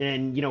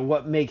 And you know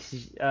what makes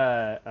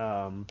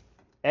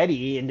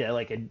Eddie into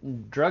like a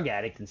drug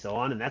addict and so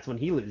on, and that's when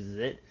he loses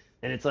it.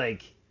 And it's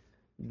like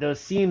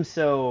those seem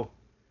so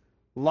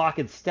lock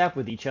and step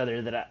with each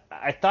other that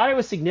I thought it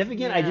was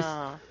significant.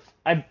 Yeah.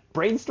 I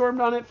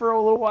brainstormed on it for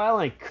a little while,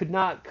 and I could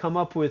not come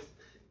up with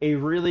a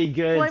really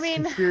good Well, I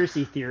mean,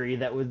 conspiracy theory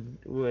that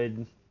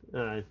would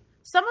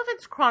some of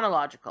it's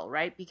chronological,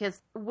 right?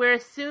 Because we're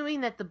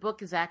assuming that the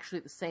book is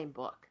actually the same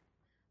book.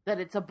 That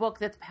it's a book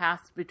that's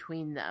passed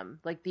between them.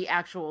 Like the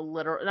actual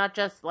literal, not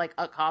just like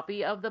a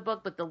copy of the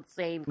book, but the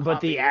same copy.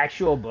 But the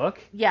actual book?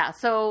 Yeah,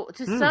 so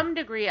to some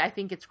degree, I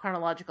think it's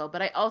chronological,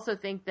 but I also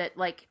think that,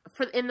 like,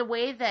 in the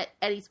way that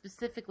Eddie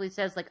specifically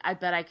says, like, I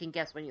bet I can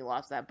guess when you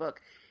lost that book,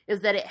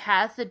 is that it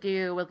has to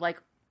do with, like,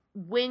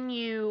 when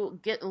you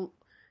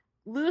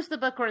lose the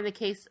book, or in the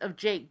case of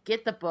Jake,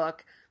 get the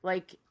book,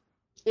 like,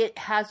 it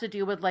has to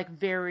do with, like,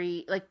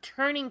 very, like,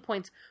 turning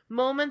points,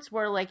 moments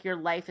where, like, your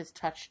life is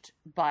touched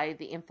by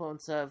the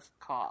influence of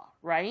Ka,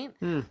 right?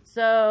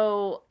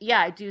 So, yeah,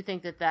 I do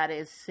think that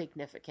is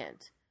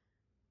significant.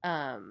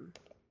 Yeah.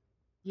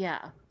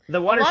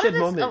 The watershed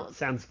this- moment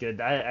sounds good.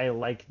 I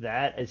like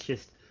that. It's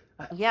just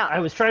Yeah. I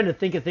was trying to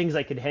think of things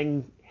I could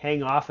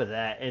hang off of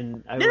that,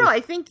 and No, I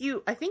think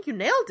you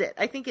nailed it.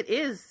 I think it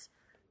is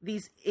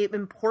these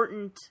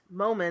important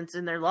moments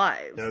in their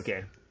lives.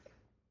 Okay.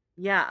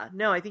 Yeah,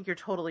 no, I think you're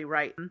totally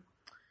right.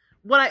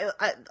 What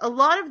a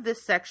lot of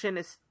this section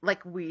is,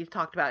 like we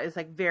talked about, is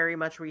like very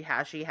much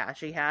hash.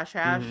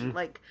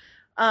 Like,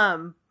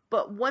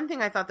 but one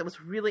thing I thought that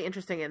was really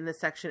interesting in this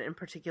section in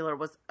particular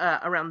was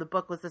around the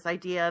book was this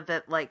idea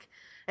that, like,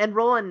 and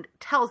Roland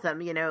tells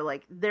them, you know,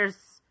 like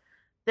there's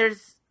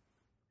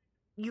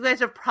you guys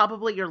have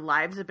probably, your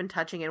lives have been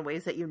touching in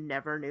ways that you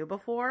never knew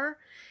before.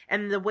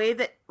 And the way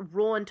that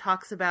Roland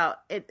talks about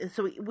it,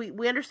 so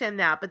we understand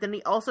that, but then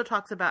he also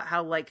talks about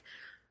how, like,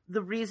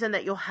 the reason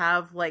that you'll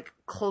have, like,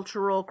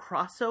 cultural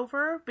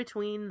crossover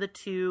between the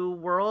two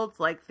worlds,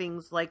 like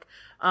things like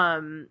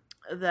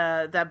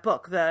that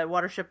book, the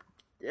Watership,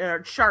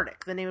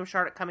 Shardik, the name of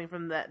Shardik coming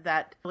from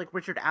that like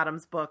Richard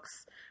Adams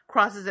books,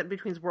 crosses it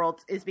between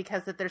worlds, is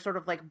because that they're sort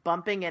of like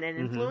bumping and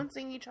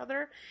influencing each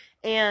other.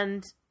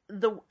 And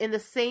in the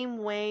same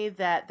way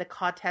that the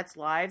Katet's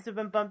lives have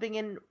been bumping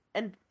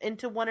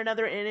into one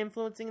another and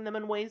influencing them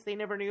in ways they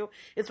never knew,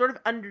 it sort of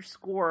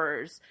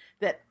underscores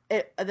that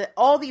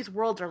all these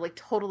worlds are, like,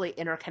 totally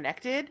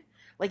interconnected.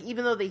 Like,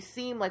 even though they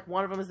seem like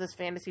one of them is this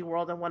fantasy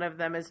world and one of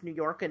them is New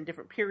York in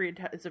different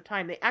periods of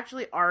time, they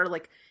actually are,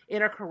 like,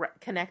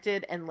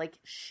 interconnected and, like,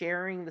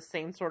 sharing the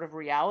same sort of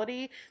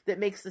reality that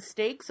makes the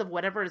stakes of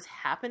whatever is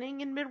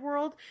happening in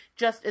Midworld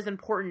just as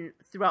important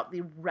throughout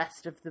the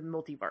rest of the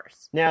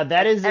multiverse. Now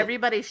that is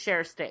Everybody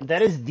shares stakes.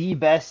 that is the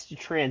best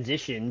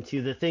transition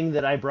to the thing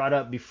that I brought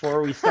up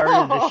before we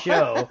started the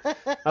show.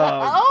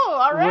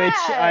 All right.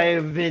 Which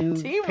I've been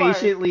Teamwork.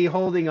 patiently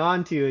holding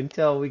on to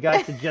until we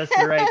got to just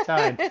the right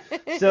time.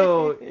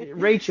 So,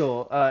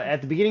 Rachel,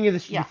 at the beginning of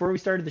the before we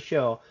started the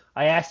show,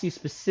 I asked you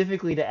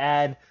specifically to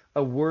add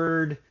a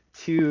word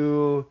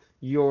to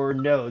your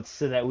notes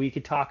so that we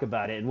could talk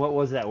about it. And what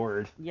was that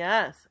word?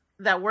 Yes.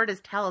 That word is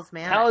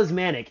talismanic.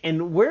 Talismanic.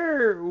 And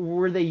where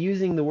were they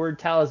using the word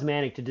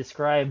talismanic to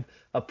describe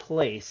a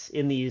place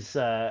in these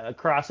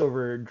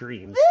crossover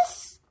dreams?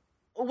 This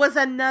was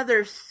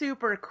another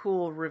super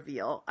cool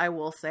reveal, I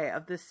will say,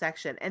 of this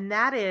section. And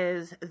that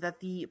is that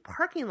the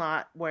parking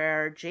lot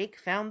where Jake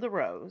found the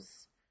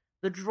rose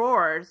the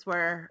drawers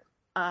where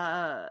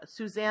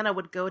Susanna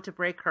would go to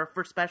break her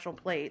for special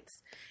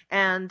plates,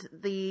 and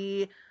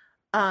the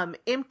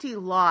empty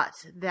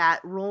lot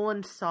that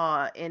Roland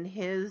saw in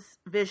his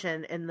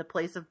vision in the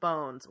Place of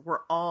Bones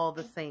were all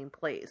the same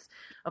place.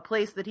 A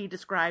place that he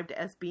described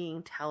as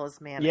being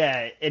talismanic.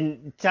 Yeah,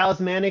 and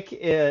talismanic,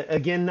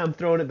 again, I'm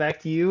throwing it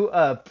back to you.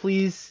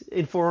 Please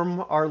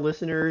inform our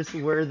listeners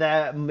where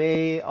that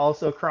may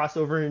also cross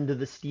over into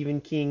the Stephen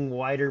King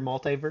wider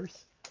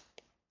multiverse.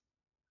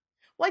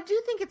 Well, I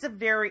do think it's a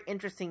very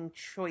interesting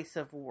choice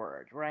of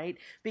word, right?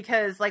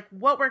 Because, like,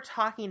 what we're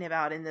talking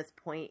about in this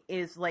point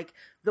is, like,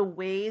 the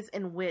ways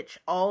in which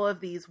all of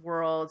these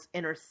worlds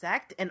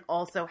intersect and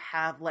also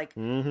have, like,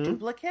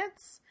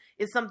 duplicates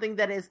is something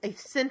that is a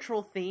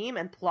central theme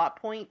and plot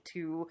point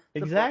to the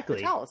book, The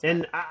Talisman.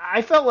 And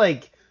I felt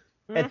like,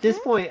 at this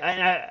point,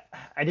 I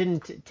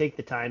didn't take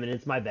the time, and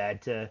it's my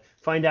bad, to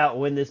find out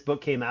when this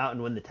book came out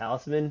and when The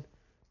Talisman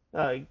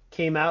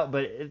came out,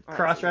 but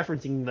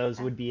cross-referencing those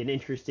would be an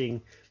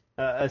interesting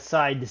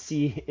aside to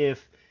see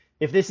if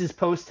this is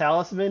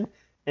post-Talisman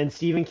and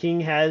Stephen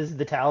King has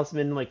the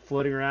Talisman like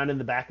floating around in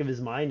the back of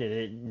his mind and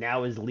it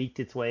now has leaked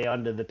its way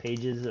onto the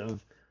pages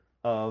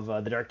of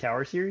the Dark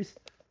Tower series.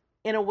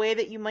 In a way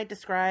that you might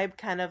describe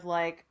kind of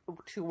like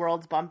two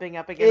worlds bumping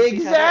up against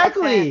each other.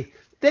 Exactly!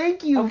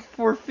 Thank you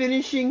for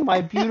finishing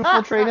my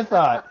beautiful train of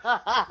thought.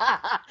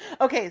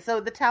 Okay, so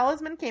The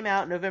Talisman came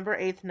out November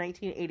 8th,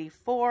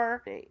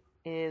 1984. It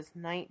is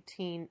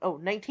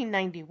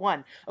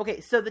 1991. Okay,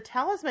 so The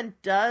Talisman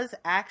does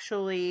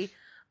actually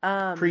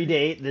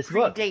predate this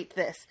book. Predate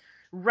this.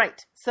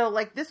 Right. So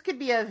like this could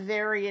be a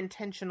very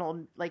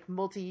intentional like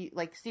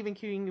Stephen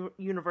King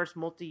universe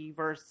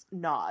multiverse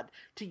nod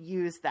to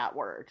use that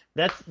word.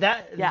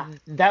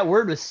 That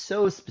word was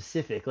so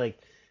specific. Like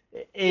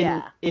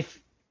if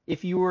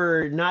you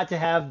were not to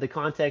have the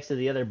context of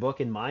the other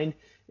book in mind,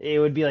 it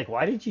would be like,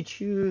 why did you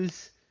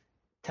choose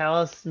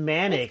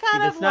talismanic?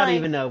 It's not like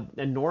even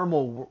a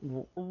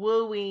normal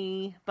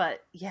wooey,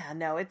 but yeah,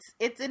 no,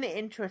 it's an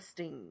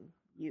interesting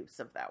use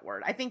of that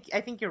word. I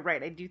think you're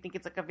right. I do think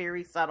it's like a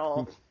very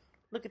subtle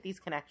look at these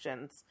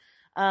connections.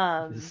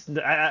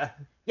 The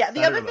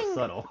other thing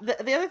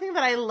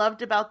that I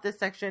loved about this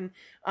section,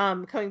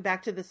 coming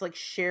back to this like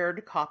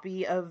shared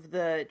copy of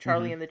the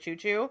Charlie and the Choo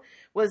Choo,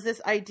 was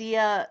this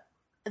idea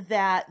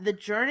that the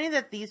journey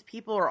that these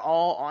people are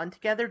all on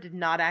together did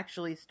not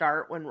actually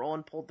start when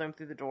Roland pulled them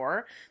through the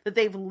door, that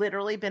they've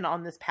literally been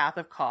on this path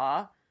of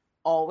Ka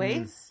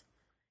always.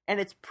 And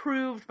it's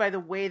proved by the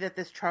way that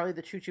this Charlie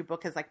the Choo Choo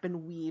book has like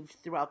been weaved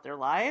throughout their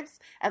lives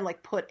and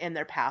like put in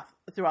their path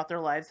throughout their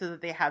lives so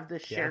that they have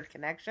this shared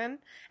connection.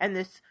 And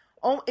this,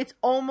 it's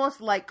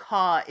almost like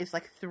Ka is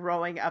like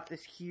throwing up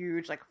this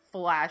huge, like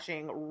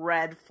flashing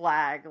red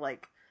flag,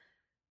 like,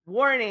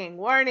 warning,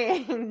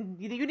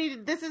 you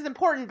need, this is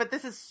important, but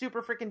this is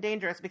super freaking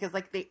dangerous because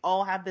like they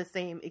all have the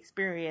same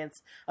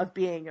experience of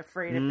being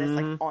afraid of this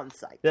like on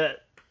site.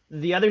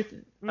 The other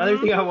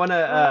thing I want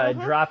to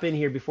drop in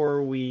here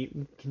before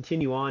we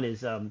continue on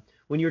is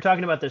when you were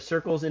talking about the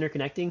circles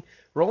interconnecting,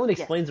 Roland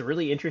explains a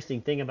really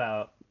interesting thing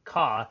about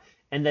Ka,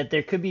 and that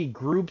there could be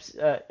groups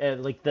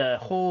like the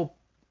whole.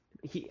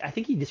 I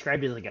think he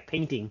described it as like a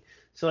painting.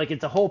 So like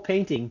it's a whole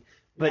painting.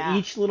 But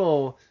each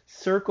little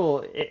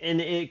circle,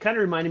 and it kind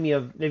of reminded me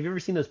of, have you ever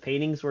seen those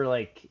paintings where,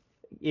 like,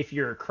 if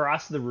you're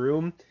across the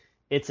room,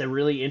 it's a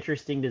really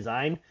interesting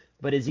design,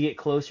 but as you get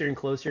closer and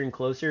closer and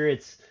closer,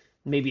 it's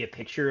maybe a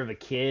picture of a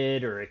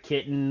kid or a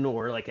kitten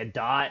or, like, a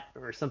dot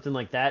or something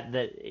like that,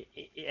 that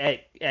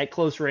at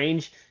close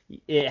range,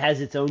 it has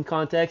its own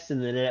context,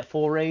 and then at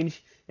full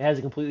range, it has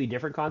a completely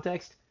different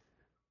context.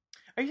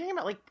 Are you talking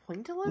about, like,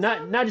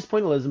 pointillism? Not just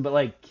pointillism, but,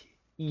 like,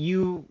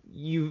 you've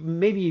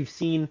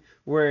seen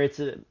where it's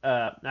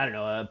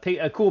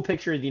a cool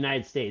picture of the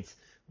United States,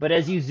 but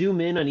as you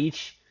zoom in on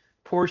each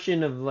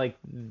portion of like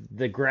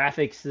the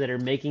graphics that are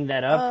making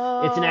that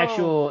up, it's an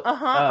actual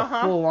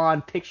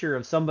full-on picture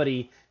of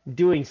somebody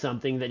doing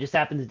something that just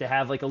happens to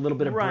have like a little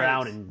bit of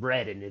brown and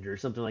red in it or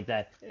something like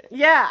that.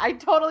 Yeah, I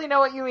totally know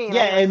what you mean.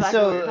 Yeah, and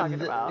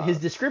so his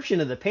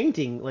description of the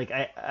painting, like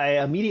I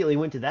immediately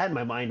went to that in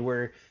my mind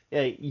where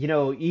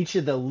each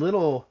of the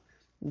little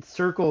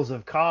circles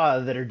of Ka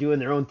that are doing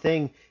their own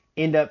thing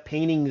end up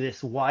painting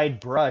this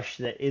wide brush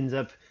that ends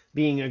up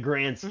being a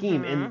grand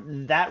scheme,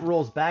 and that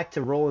rolls back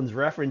to Roland's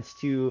reference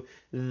to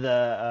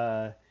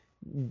the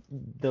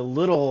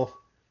little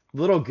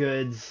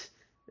goods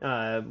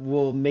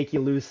will make you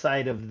lose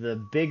sight of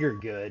the bigger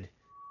good,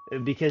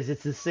 because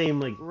it's the same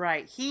like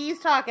right. He's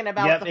talking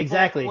about the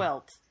full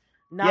quilt,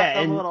 not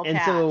the little patch.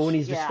 And so when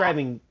he's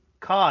describing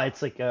Ka,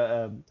 it's like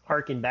a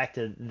harken back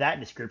to that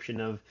description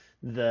of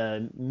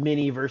the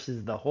mini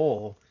versus the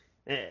whole.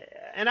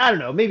 And I don't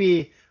know,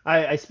 maybe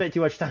I spent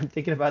too much time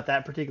thinking about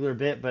that particular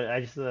bit, but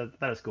I just thought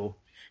it was cool.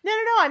 No.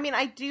 I mean,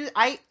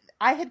 I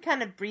had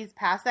kind of breezed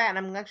past that, and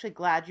I'm actually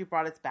glad you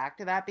brought us back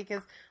to that,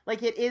 because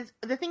like it is,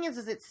 the thing is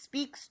it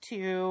speaks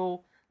to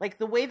like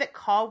the way that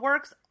Ka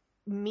works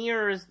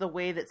mirrors the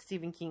way that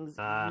Stephen King's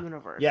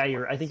universe works.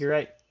 I think you're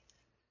right.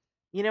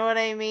 You know what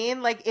I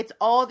mean? Like it's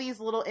all these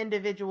little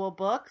individual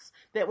books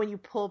that when you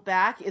pull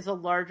back is a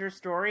larger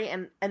story,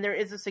 and there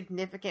is a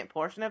significant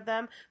portion of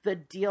them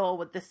that deal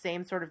with the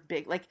same sort of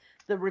big, like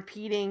the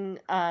repeating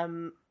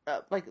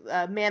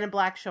Man in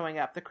Black showing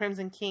up, the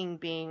Crimson King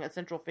being a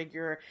central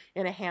figure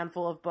in a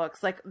handful of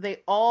books. Like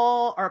they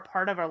all are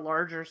part of a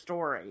larger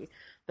story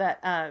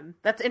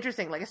that's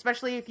interesting, like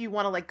especially if you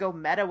want to like go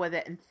meta with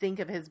it and think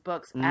of his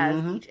books as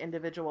Mm-hmm. each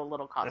individual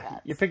little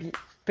contest. You're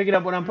picking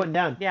up what I'm putting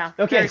down. Yeah,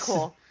 Okay. very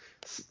cool.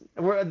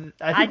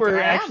 I think we're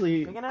I am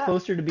actually picking it up.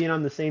 closer to being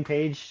on the same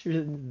page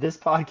this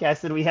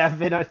podcast than we have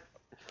been on.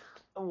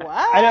 What?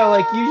 I know,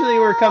 like usually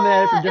we're coming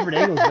at it from different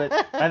angles,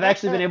 but I've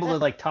actually been able to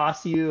like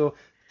toss you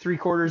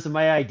 3/4 of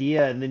my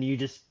idea, and then you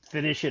just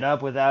finish it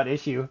up without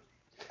issue.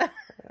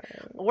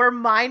 We're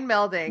mind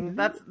melding.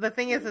 That's the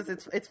thing is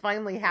it's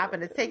finally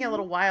happened. It's taking a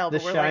little while, but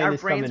The we're like shine our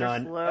is brains coming are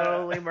on.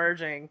 slowly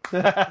merging.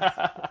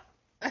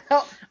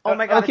 Oh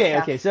my god! Okay,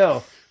 it's okay.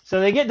 Jeff. So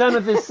they get done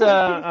with this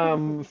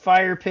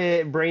fire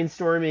pit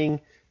brainstorming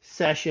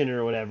session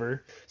or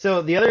whatever.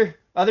 So the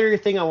other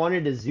thing I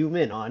wanted to zoom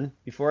in on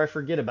before I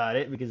forget about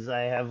it, because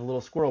I have a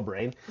little squirrel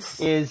brain,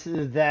 is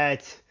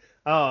that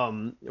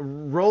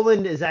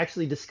Roland is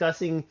actually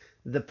discussing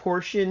the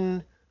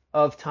portion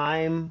of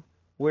time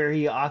where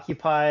he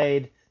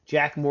occupied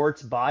Jack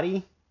Mort's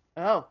body.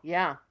 Oh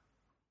yeah.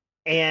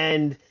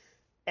 And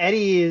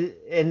Eddie,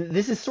 and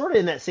this is sort of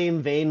in that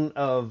same vein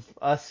of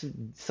us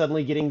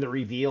suddenly getting the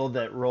reveal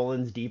that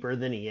Roland's deeper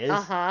than he is.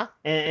 Uh-huh.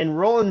 And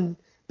Roland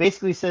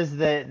basically says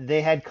that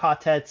they had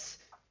Kotetz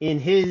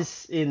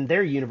in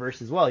their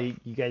universe as well.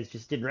 You guys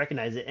just didn't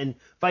recognize it, and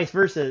vice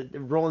versa.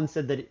 Roland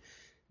said that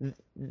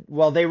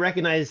while they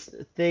recognized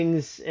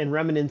things and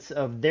remnants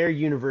of their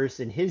universe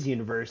in his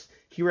universe,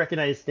 he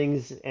recognized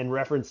things and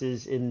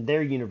references in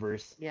their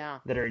universe Yeah.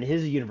 that are in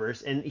his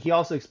universe. And he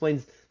also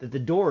explains that the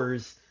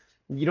doors,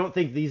 you don't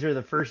think these are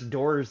the first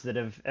doors that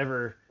have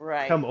ever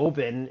Right. come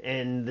open,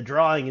 and the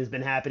drawing has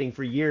been happening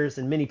for years,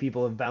 and many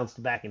people have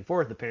bounced back and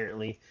forth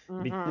apparently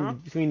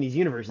between these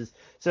universes.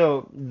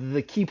 So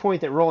the key point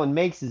that Roland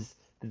makes is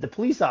that the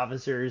police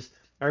officers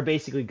are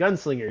basically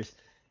gunslingers.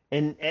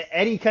 And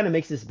Eddie kind of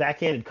makes this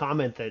backhanded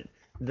comment that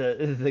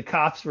the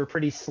cops were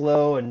pretty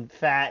slow and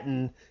fat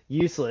and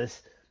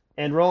useless.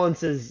 And Roland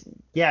says,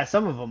 yeah,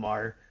 some of them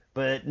are,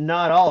 but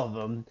not all of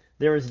them.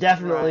 There was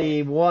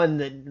definitely one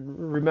that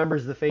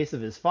remembers the face of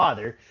his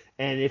father,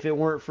 and if it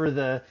weren't for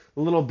the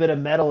little bit of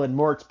metal in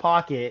Mort's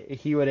pocket,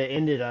 he would have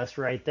ended us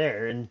right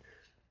there. And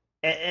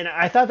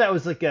I thought that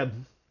was like a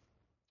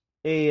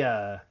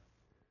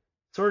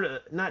sort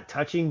of not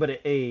touching, but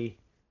a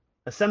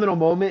seminal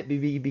moment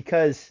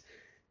because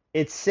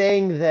it's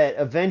saying that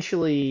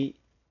eventually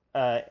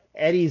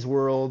Eddie's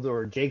world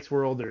or Jake's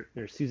world or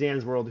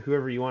Suzanne's world,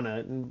 whoever you want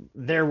to,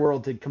 their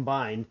world to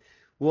combine,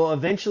 will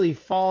eventually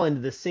fall into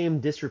the same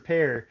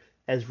disrepair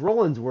as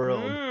Roland's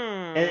world.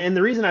 And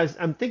the reason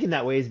I'm thinking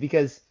that way is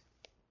because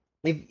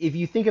if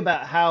you think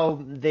about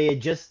how they had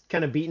just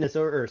kind of beaten us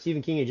over, or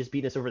Stephen King had just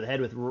beaten us over the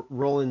head with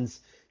Roland's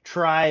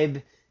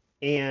tribe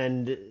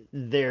and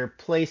their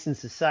place in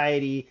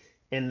society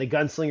and the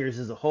gunslingers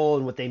as a whole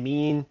and what they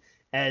mean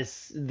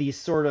as these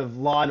sort of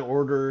law and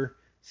order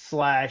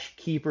 /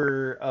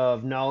 keeper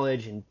of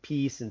knowledge and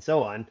peace and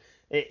so on,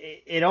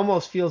 it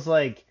almost feels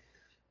like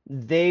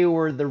they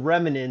were the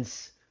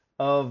remnants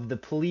of the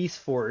police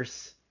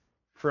force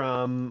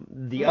from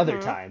the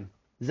other time.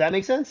 Does that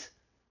make sense?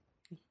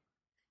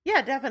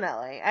 Yeah,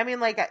 definitely. I mean,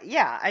 like,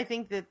 yeah, I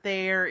think that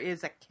there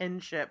is a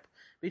kinship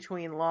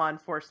between law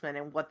enforcement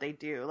and what they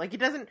do. Like,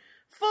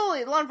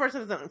 law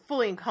enforcement doesn't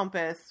fully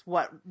encompass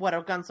what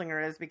a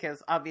gunslinger is,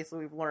 because obviously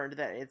we've learned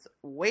that it's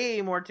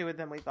way more to it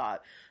than we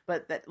thought.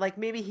 But that, like,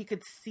 maybe he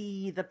could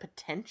see the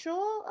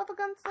potential of a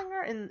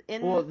gunslinger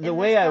in Well, the in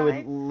way this I guy.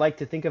 would like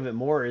to think of it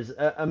more is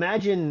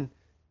imagine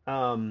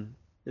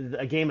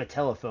a game of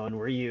telephone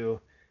where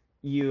you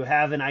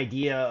have an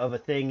idea of a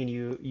thing and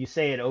you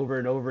say it over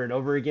and over and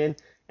over again,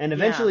 and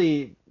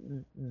eventually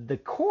the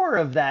core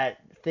of that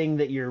thing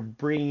that you're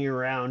bringing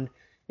around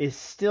is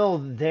still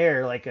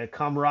there, like a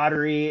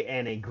camaraderie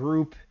and a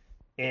group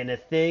and a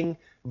thing,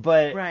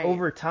 but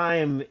over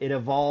time it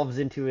evolves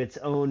into its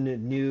own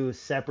new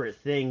separate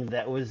thing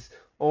that was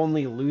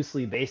only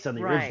loosely based on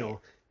the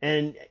original.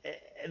 And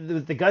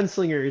the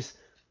gunslingers,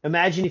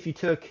 imagine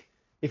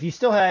if you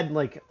still had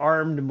like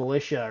armed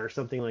militia or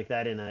something like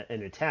that in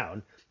a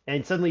town,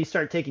 and suddenly you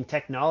start taking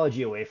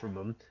technology away from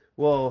them.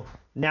 Well,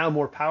 now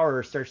more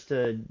power starts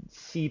to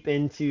seep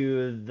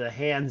into the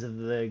hands of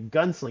the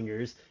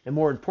gunslingers, and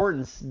more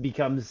importance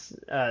becomes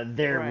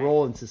their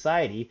role in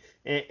society,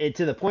 and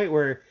to the point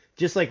where,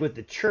 just like with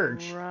the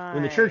church,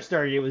 when the church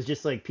started, it was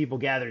just like people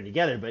gathering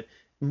together, but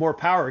more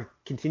power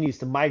continues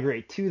to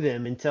migrate to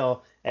them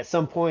until at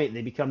some point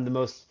they become the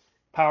most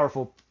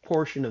powerful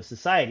portion of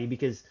society,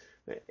 because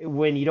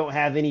when you don't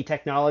have any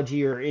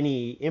technology or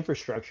any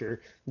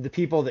infrastructure, the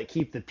people that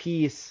keep the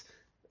peace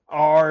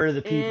are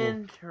the people.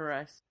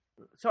 Interesting.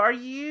 So are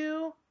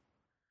you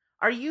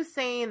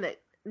saying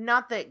that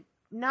not that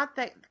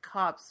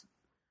cops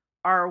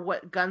are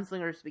what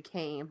gunslingers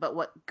became, but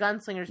what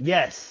gunslingers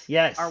Yes,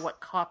 yes. are what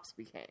cops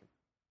became.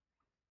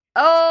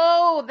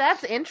 Oh,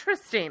 that's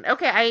interesting.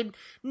 Okay, I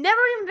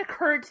never even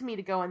occurred to me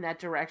to go in that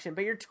direction,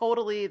 but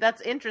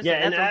that's interesting. Yeah,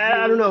 and That's a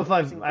really I don't know if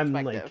interesting I'm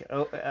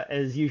perspective. like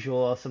as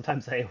usual.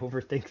 Sometimes I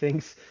overthink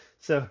things.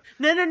 So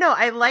No.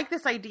 I like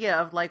this idea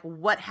of like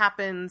what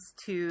happens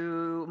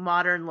to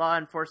modern law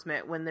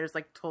enforcement when there's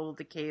like total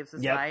decay of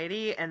yep.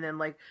 society, and then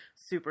like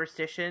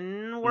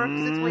superstition works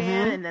its way in,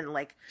 Mm-hmm. and then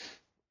like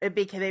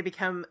they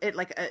become it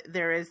like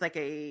there is like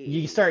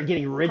You a start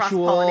getting cross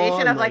ritual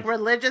pollination and of like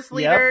religious yep,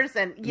 leaders,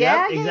 and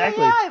yep,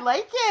 exactly. I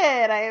like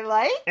it. I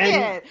like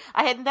And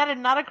it. That had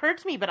not occurred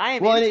to me, but I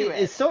am well, and into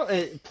it.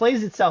 it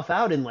plays itself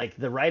out in like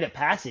the rite of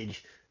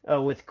passage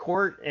with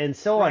court and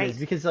so on, is Right,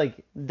 because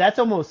like that's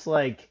almost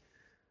like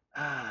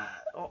uh,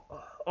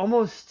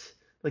 almost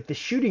like the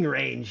shooting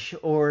range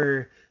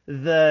or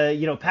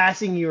the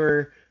passing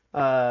your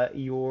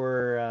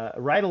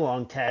ride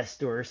along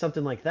test or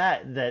something like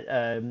that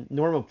a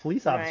normal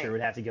police officer right,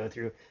 would have to go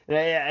through. And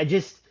I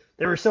just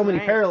there were so many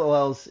right.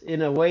 parallels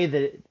in a way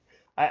that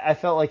I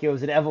felt like it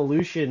was an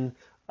evolution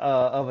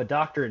of a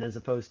doctrine as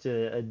opposed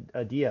to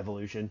a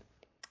de-evolution.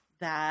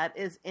 That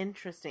is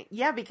interesting.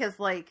 Yeah, because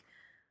like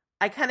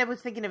I kind of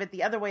was thinking of it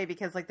the other way,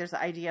 because like there's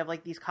the idea of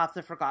like these cops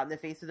have forgotten the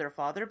face of their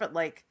father, but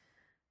like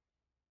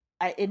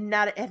it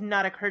had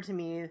not occurred to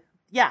me.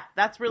 Yeah,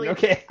 that's really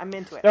interesting. Okay. I'm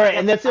into it. All right, Yep,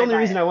 and that's the I only buy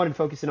reason it. I wanted to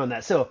focus in on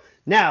that. So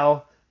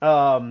now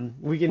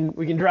we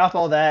can drop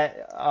all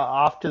that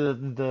off to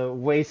the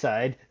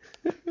wayside.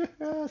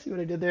 See what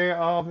I did there?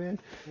 Oh man.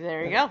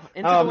 There you go.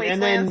 Into the And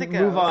wastelands then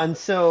it move goes. on.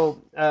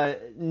 So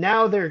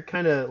now they're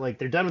kind of like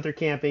they're done with their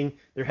camping.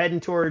 They're heading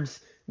towards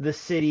the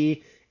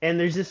city, and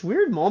there's this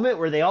weird moment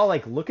where they all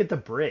like look at the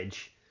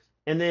bridge,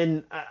 and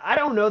then I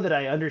don't know that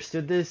I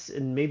understood this,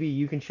 and maybe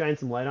you can shine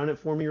some light on it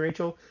for me,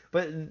 Rachel.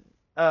 But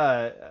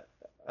uh,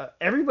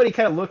 everybody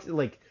kind of looked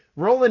like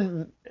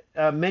Roland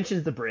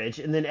mentions the bridge,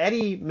 and then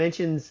Eddie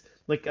mentions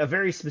like a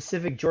very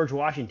specific George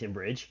Washington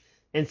bridge,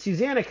 and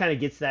Susanna kind of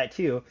gets that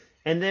too.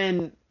 And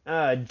then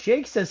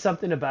Jake says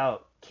something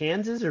about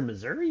Kansas or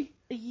Missouri.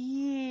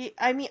 Yeah,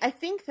 I mean, I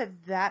think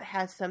that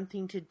has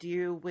something to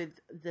do with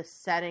the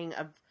setting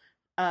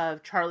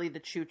of Charlie the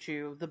Choo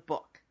Choo. The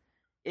book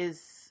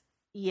is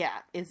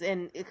is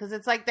in, because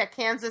it's like that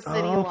Kansas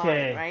City line,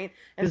 Okay, right?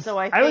 And because so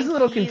I I was a think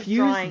little he's confused.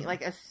 drawing,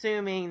 like,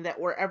 assuming that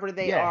wherever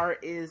they Yeah. are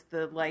is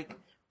the like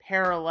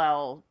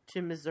parallel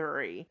to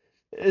Missouri.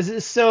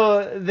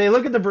 So they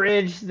look at the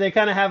bridge. They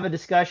kind of have a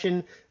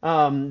discussion.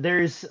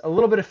 There's a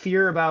little bit of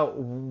fear about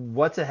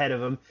what's ahead of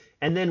them,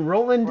 and then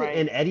Roland Right.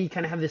 and Eddie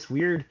kind of have this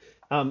weird,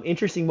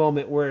 interesting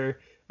moment where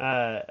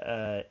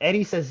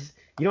Eddie says,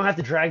 "You don't have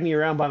to drag me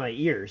around by my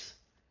ears,"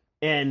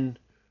 and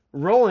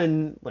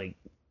Roland like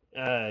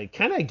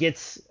kind of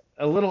gets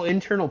a little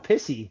internal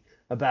pissy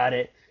about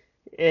it.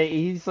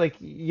 He's like,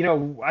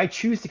 I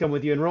choose to come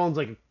with you. And Roland's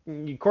like,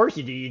 of course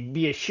you do. You'd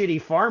be a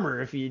shitty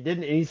farmer if you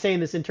didn't. And he's saying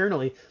this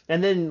internally.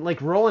 And then,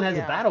 like, Roland has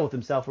a Yeah. battle with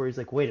himself where he's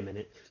like, wait a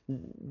minute.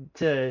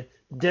 To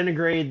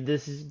denigrate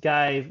this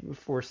guy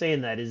for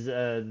saying that is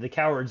the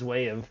coward's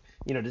way of,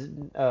 just,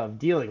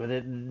 dealing with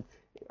it. And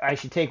I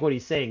should take what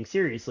he's saying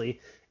seriously.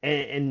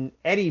 And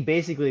Eddie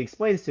basically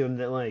explains to him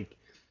that, like,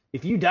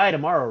 if you die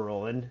tomorrow,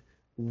 Roland,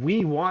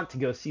 we want to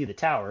go see the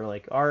tower.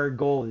 Like, our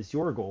goal is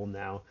your goal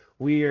now.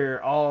 We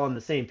are all on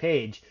the same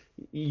page.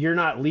 You're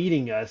not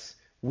leading us.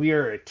 We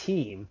are a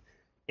team.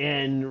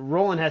 And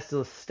Roland has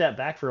to step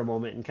back for a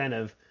moment and kind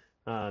of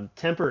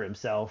temper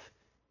himself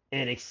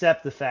and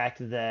accept the fact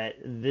that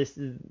this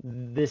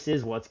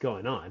is what's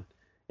going on.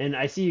 And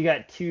I see you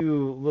got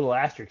two little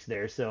asterisks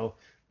there. So,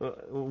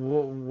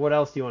 what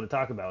else do you want to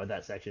talk about with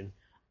that section?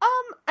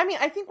 I mean,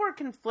 I think we're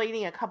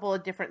conflating a couple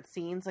of different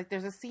scenes. Like,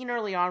 there's a scene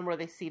early on where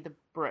they see the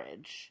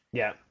bridge,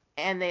 Yeah.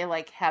 and they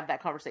like have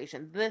that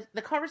conversation.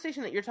 The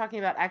conversation that you're talking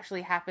about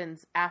actually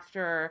happens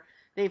after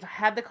they've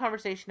had the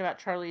conversation about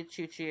Charlie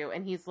Choo Choo,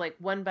 and he's like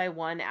one by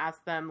one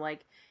asks them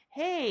like,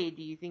 "Hey,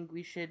 do you think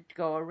we should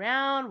go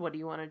around? What do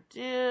you want to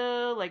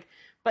do?" Like,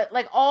 but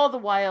like all the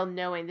while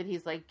knowing that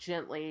he's like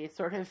gently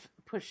sort of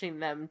pushing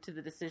them to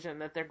the decision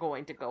that they're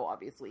going to go,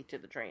 obviously, to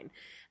the train.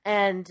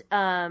 And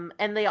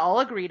they all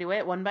agree to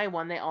it one by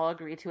one. They all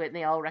agree to it, and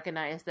they all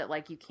recognize that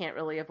like you can't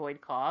really avoid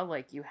Caw.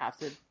 Like, you have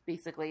to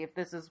basically, if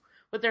this is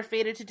what they're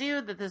fated to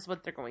do, that this is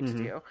what they're going to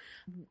Hmm. do.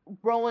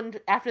 Roland,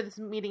 after this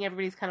meeting,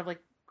 everybody's kind of like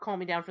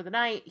calming down for the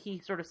night. He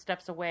sort of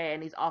steps away,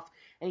 and he's off,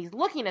 and he's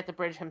looking at the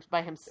bridge by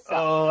Oh,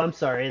 himself. I'm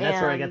sorry.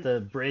 That's where I got And the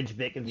bridge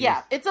bit confused.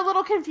 yeah, it's a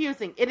little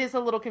confusing. It is a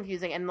little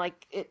confusing, and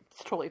like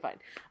it's totally fine.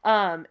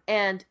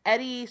 And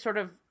Eddie sort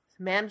of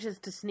manages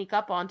to sneak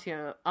up on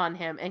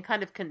him and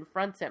kind of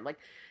confronts him. Like,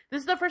 this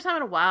is the first time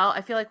in a while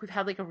I feel like we've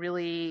had like a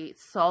really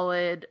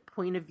solid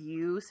point of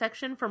view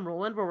section from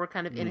Roland where we're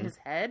kind of in Hmm. his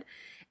head.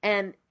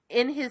 And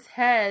in his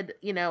head,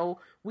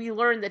 we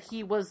learned that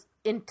he was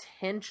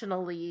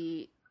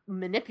intentionally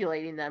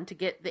manipulating them to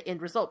get the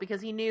end result,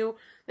 because he knew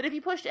that if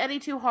he pushed Eddie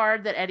too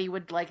hard, that Eddie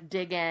would like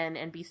dig in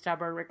and be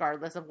stubborn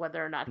regardless of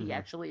whether or not he Hmm.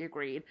 actually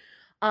agreed.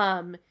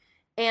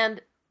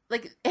 And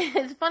like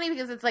it's funny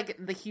because it's like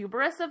the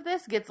hubris of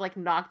this gets like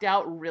knocked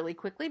out really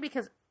quickly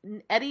because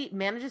Eddie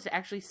manages to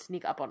actually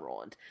sneak up on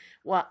Roland.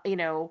 Well,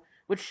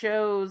 which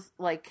shows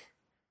like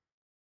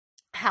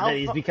how that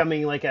he's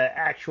becoming like an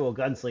actual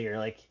gunslinger.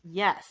 Like,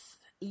 yes,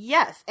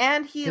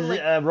 and he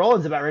like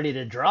Roland's about ready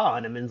to draw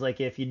on him, and it's like,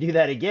 if you do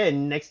that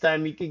again, next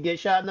time you could get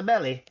shot in the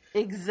belly.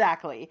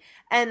 Exactly,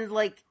 and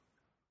like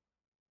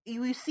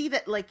you see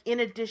that like in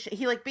addition,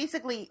 he like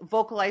basically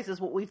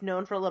vocalizes what we've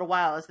known for a little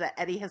while is that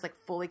Eddie has like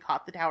fully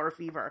caught the tower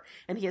fever,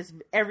 and he has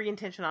every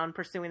intention on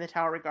pursuing the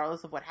tower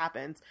regardless of what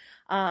happens.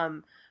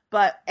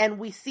 And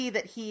we see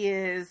that he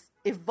is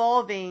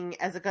evolving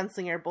as a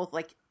gunslinger, both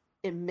like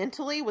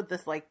mentally with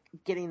this like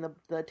getting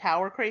the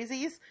tower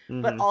crazies,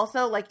 but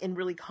also like in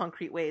really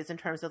concrete ways in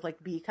terms of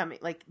like becoming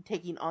like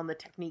taking on the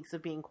techniques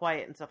of being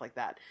quiet and stuff like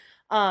that.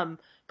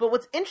 But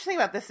what's interesting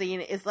about this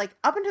scene is like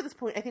up until this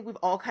point, I think we've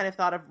all kind of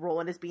thought of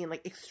Roland as being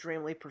like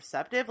extremely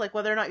perceptive, like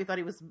whether or not you thought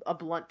he was a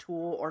blunt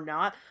tool or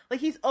not, like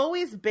he's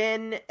always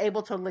been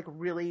able to like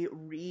really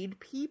read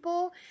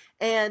people.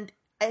 And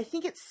I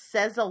think it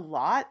says a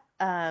lot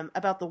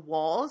about the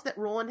walls that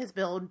Roland has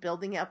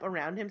building up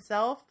around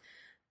himself,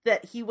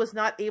 that he was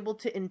not able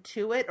to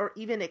intuit or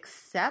even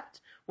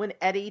accept when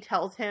Eddie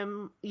tells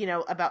him,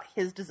 about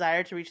his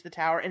desire to reach the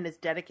tower and his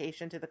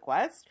dedication to the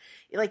quest.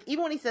 Like,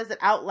 even when he says it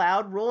out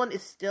loud, Roland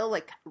is still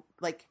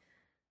like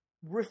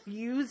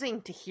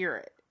refusing to hear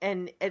it.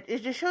 And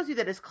it just shows you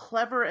that as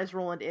clever as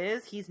Roland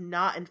is, he's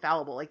not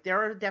infallible. Like,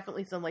 there are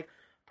definitely some like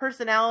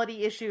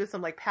personality issues,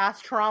 some like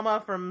past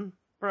trauma from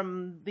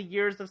the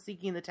years of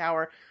seeking the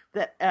tower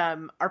that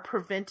are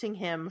preventing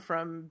him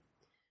from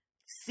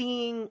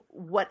seeing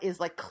what is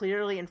like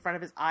clearly in front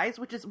of his eyes,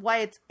 which is why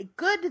it's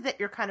good that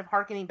you're kind of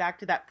hearkening back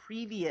to that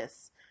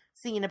previous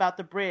scene about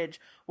the bridge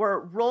where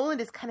Roland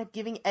is kind of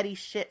giving Eddie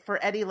shit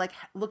for Eddie like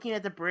looking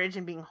at the bridge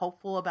and being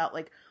hopeful about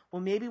like,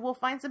 well, maybe we'll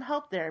find some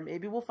help there,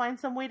 maybe we'll find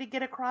some way to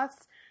get across,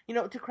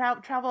 to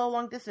travel a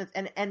long distance,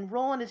 and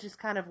Roland is just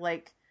kind of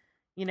like,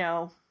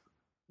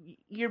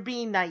 you're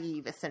being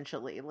naive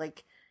essentially,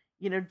 like,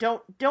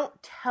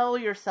 don't tell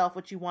yourself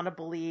what you want to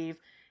believe,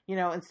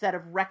 instead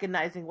of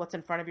recognizing what's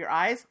in front of your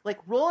eyes. Like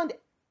Roland,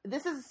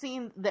 this is a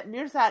scene that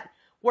mirrors that,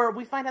 where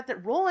we find out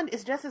that Roland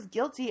is just as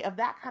guilty of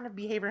that kind of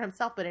behavior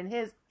himself, but in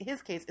his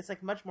case, it's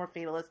like much more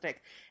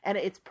fatalistic, and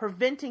it's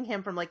preventing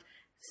him from like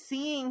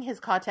seeing his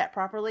quartet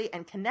properly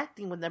and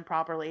connecting with them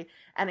properly.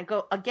 And it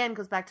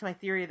goes back to my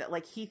theory that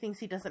like he thinks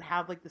he doesn't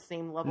have like the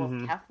same level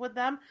of heft with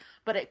them,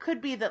 but it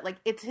could be that like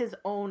it's his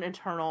own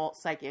internal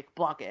psychic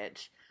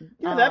blockage.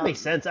 Yeah, that makes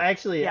sense.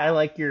 I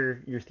like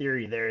your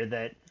theory there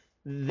that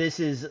this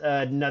is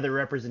another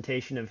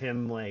representation of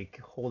him like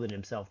holding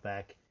himself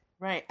back.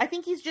 Right. I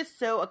think he's just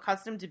so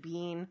accustomed to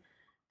being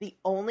the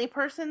only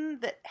person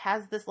that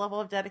has this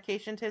level of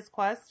dedication to his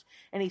quest,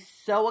 and he's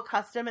so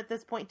accustomed at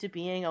this point to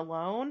being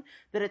alone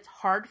that it's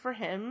hard for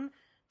him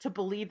to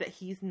believe that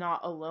he's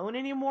not alone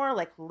anymore,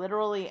 like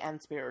literally and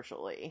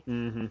spiritually.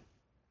 Mm-hmm.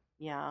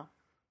 Yeah.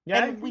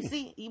 Yeah, and we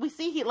see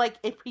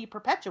he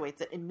perpetuates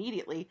it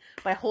immediately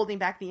by holding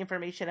back the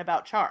information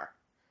about Char.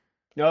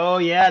 Oh,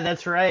 yeah,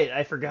 that's right.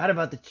 I forgot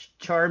about the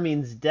Char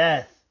means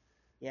death.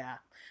 Yeah.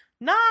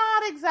 Not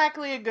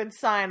exactly a good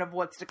sign of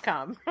what's to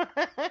come.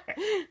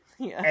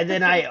 Yeah. And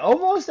then I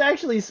almost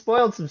actually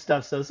spoiled some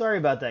stuff, so sorry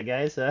about that,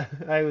 guys.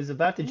 I was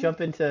about to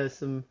jump into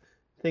some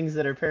things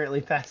that are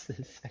apparently past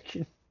this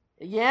section.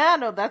 Yeah,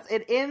 no,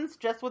 it ends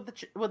just with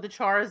the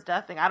Char's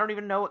death thing. I don't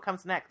even know what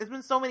comes next. It's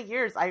been so many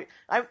years.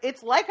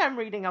 It's like I'm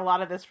reading a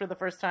lot of this for the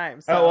first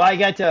time. So. Oh, well, I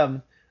got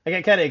kind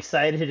of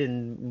excited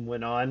and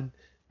went on.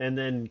 And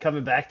then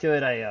coming back to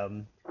it,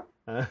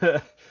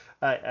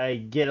 I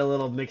get a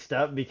little mixed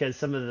up because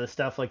some of the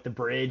stuff like the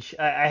bridge,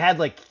 I had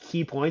like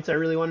key points I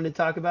really wanted to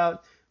talk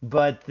about,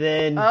 but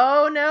then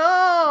oh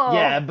no,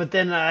 yeah, but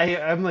then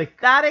I'm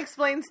like that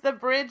explains the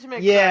bridge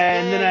mix.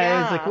 Yeah, and then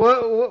I was like,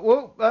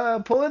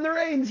 whoa, pull in the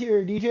reins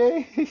here,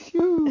 DJ.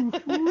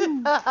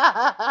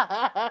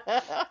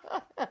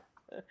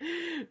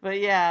 But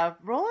yeah,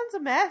 Roland's a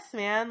mess,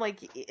 man.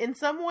 Like in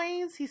some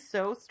ways he's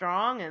so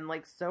strong and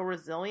like so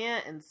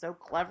resilient and so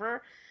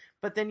clever,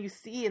 but then you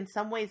see in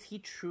some ways he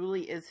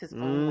truly is his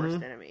own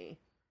worst enemy.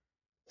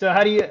 So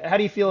how do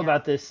you feel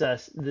about this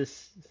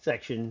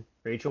section,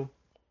 Rachel?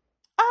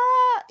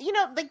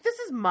 Like this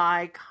is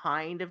my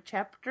kind of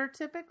chapter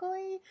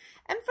typically,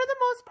 and for the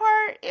most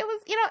part it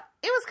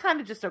was kind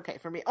of just okay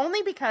for me,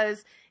 only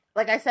because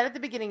like I said at the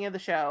beginning of the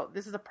show,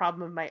 this is a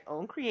problem of my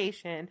own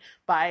creation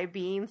by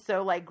being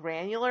so like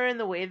granular in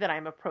the way that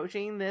I'm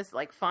approaching this,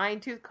 like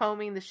fine-tooth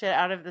combing the shit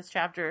out of this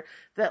chapter,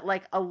 that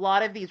like a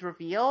lot of these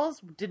reveals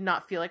did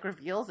not feel like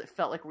reveals. It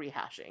felt like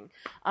rehashing.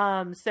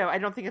 So I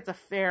don't think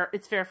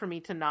it's fair for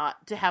me to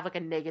have like a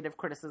negative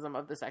criticism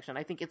of the section.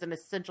 I think it's an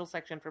essential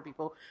section for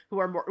people who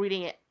are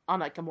reading it on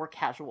like a more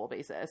casual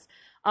basis.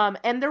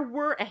 And there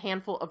were a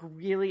handful of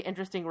really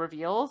interesting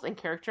reveals and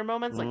character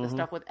moments, like the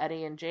stuff with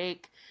Eddie and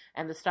Jake,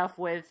 and the stuff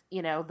with,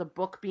 you know, the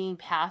book being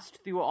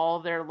passed through all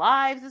of their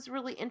lives is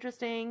really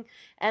interesting.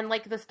 And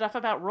like the stuff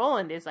about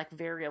Roland is like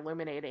very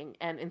illuminating.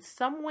 And in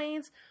some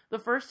ways, the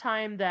first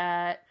time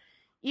that,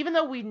 even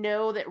though we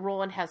know that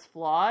Roland has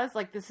flaws,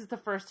 like this is the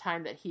first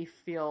time that he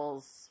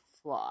feels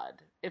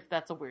flawed. If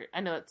that's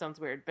I know that sounds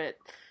weird, but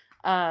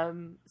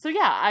so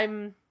yeah,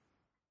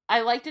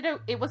 I liked it.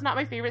 It was not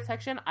my favorite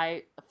section.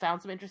 I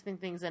found some interesting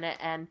things in it,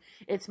 and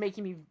it is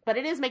making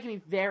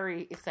me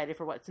very excited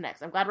for what's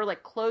next. I'm glad we're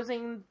like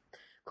closing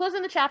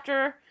the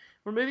chapter.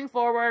 We're moving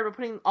forward. We're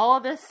putting all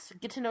of this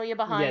get to know you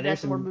behind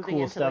us, and we're moving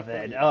cool into stuff.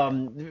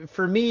 Like,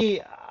 for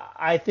me,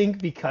 I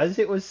think because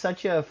it was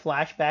such a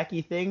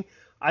flashbacky thing,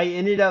 I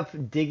ended up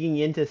digging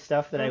into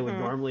stuff that I would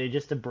normally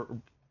just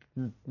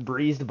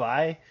breezed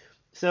by.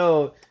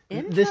 So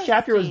this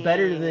chapter was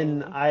better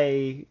than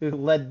I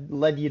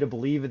led you to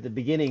believe at the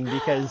beginning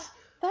because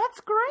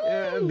that's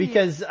great.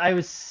 Because I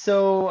was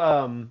so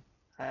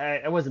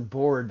I wasn't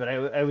bored, but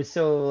I was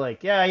so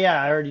like I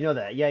already know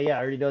that. I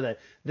already know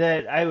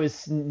that I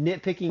was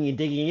nitpicking and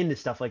digging into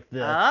stuff like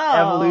the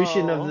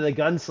evolution of the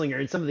gunslinger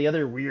and some of the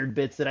other weird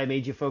bits that I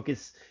made you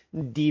focus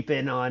deep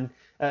in on.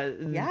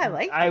 I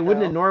like. I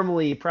wouldn't have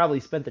normally probably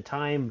spent the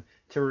time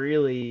to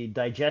really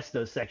digest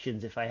those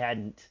sections if I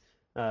hadn't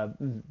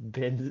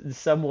been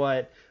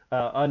somewhat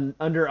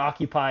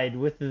underoccupied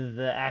with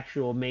the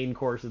actual main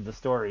course of the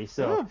story.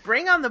 So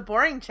bring on the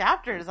boring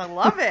chapters. I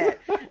love it.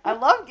 I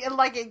love it.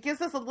 Like it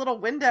gives us a little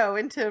window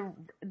into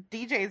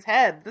DJ's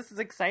head. This is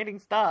exciting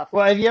stuff.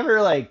 Well, have you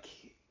ever like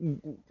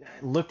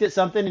looked at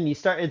something and you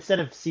start,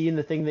 instead of seeing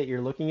the thing that you're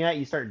looking at,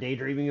 you start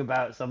daydreaming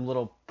about some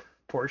little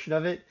portion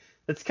of it?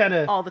 That's kind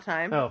of all the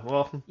time. Oh,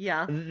 well,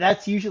 yeah.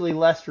 That's usually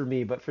less for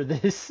me, but for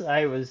this,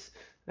 I was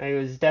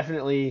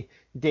definitely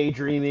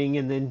daydreaming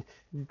and then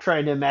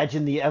trying to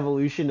imagine the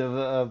evolution of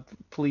a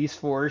police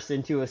force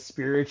into a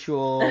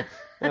spiritual.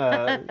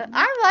 I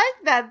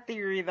like that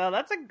theory though.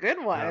 That's a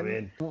good one. Oh,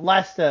 man.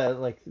 Last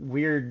like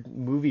weird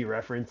movie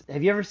reference.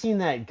 Have you ever seen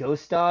that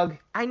Ghost Dog?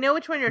 I know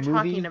which one you're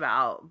talking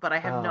about, but I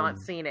have not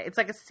seen it. It's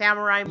like a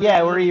samurai movie.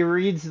 Yeah, where he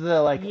reads the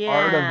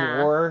art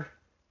of war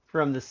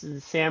from the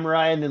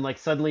samurai, and then like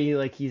suddenly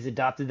like he's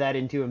adopted that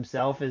into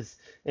himself as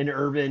an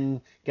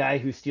urban guy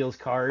who steals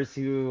cars,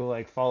 who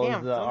like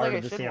follows the art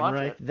of the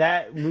samurai.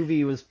 That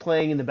movie was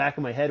playing in the back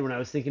of my head when I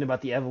was thinking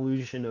about the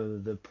evolution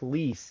of the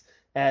police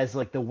as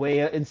like the way,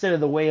 instead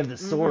of the way of the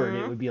sword,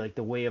 it would be like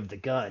the way of the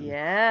gun.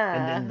 Yeah.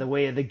 And then the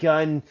way of the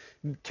gun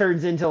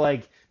turns into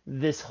like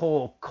this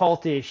whole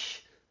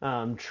cultish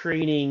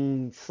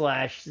training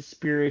 /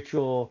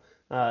 spiritual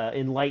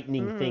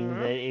enlightening thing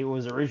that it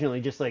was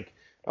originally just like,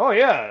 oh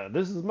yeah,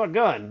 this is my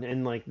gun,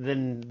 and like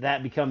then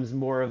that becomes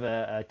more of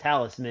a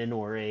talisman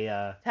or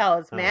a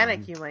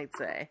talismanic, you might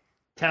say.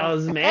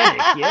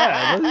 Talismanic,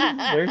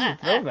 yeah. There's a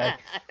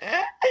throwback.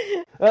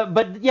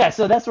 But yeah,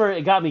 so that's where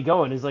it got me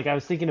going. Is like I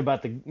was thinking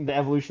about the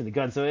evolution of the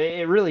gun. So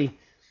it really,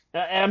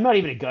 I'm not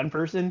even a gun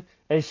person.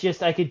 It's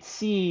just I could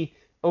see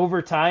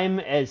over time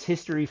as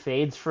history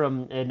fades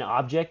from an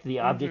object, the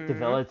object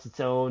develops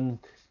its own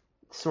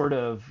sort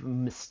of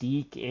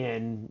mystique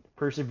and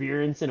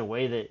perseverance in a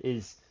way that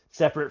is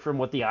separate from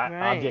what the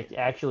object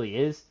actually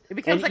is. It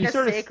becomes like a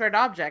sacred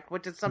object,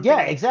 which is something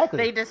exactly.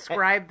 they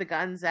describe the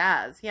guns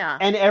as. Yeah.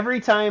 And every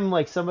time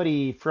like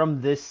somebody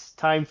from this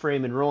time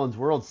frame in Roland's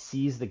world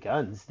sees the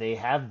guns, they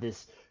have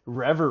this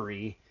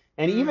reverie.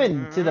 And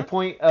even to the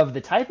point of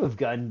the type of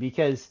gun,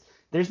 because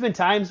there's been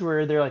times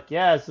where they're like,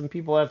 yeah, some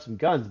people have some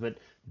guns, but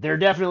they're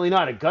definitely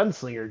not a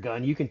gunslinger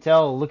gun. You can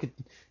tell, look at,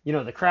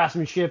 the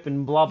craftsmanship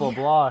and blah, blah,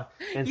 blah.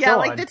 And yeah, so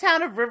like the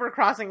town of River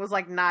Crossing was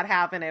like not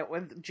having it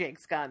with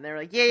Jake's gun. They're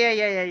like,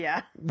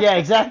 yeah. Yeah,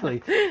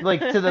 exactly.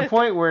 Like to the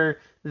point where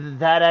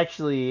that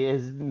actually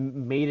has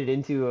made it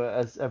into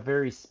a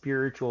very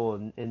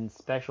spiritual and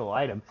special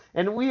item.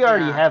 And we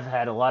already have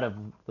had a lot of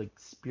like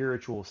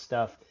spiritual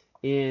stuff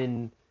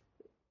in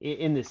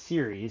this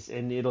series,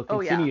 and it'll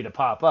continue to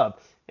pop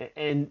up.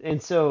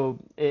 And so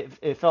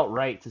it felt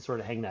right to sort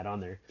of hang that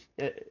on there.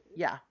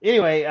 Yeah.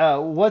 Anyway,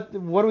 what do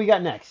we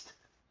got next?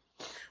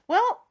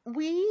 Well,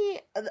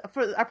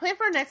 for our plan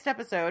for our next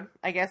episode,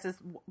 I guess, is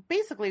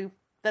basically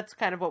that's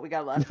kind of what we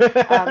got left.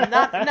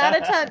 Not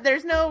a ton.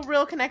 There's no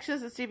real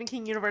connections to the Stephen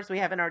King universe we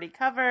haven't already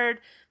covered.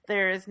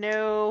 There is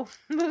no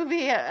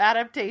movie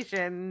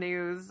adaptation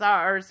news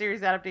or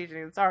series adaptation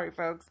news. Sorry,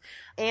 folks.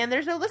 And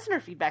there's no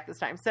listener feedback this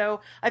time. So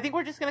I think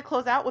we're just going to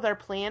close out with our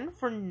plan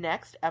for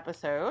next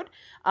episode.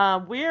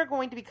 We are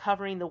going to be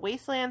covering The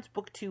Wastelands,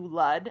 Book 2,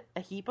 Lud,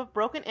 A Heap of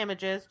Broken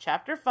Images,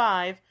 Chapter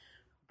 5,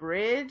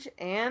 Bridge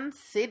and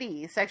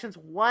City, sections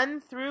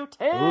 1 through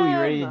 10. Ooh, you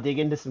ready to dig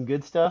into some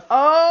good stuff?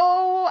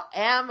 Oh,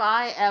 am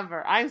I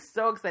ever. I'm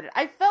so excited.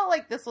 I felt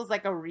like this was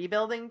like a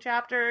rebuilding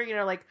chapter,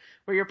 like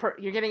where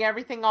you're getting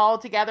everything all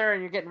together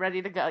and you're getting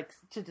ready to go, like,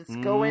 to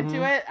just go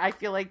into it. I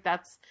feel like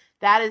that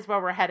is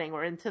where we're heading.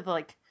 We're into the,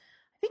 like,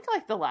 I think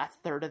like the last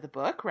third of the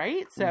book,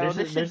 right? So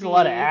there's a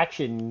lot of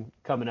action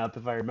coming up,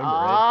 if I remember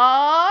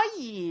right.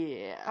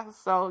 Yeah.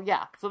 So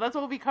that's what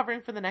we'll be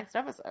covering for the next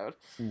episode.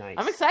 Nice.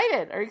 I'm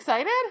excited. Are you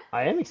excited?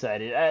 I am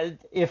excited.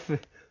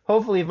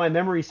 Hopefully, if my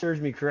memory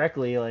serves me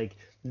correctly, like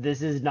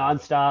this is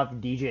nonstop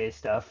DJ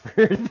stuff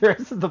for the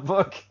rest of the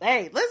book.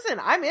 Hey,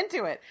 listen, I'm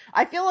into it.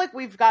 I feel like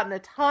we've gotten a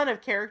ton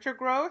of character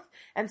growth,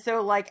 and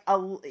so like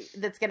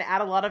that's going to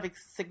add a lot of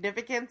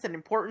significance and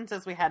importance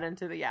as we head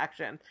into the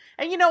action.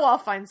 And I'll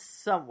find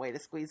some way to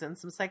squeeze in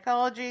some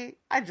psychology.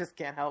 I just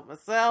can't help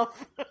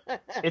myself.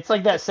 It's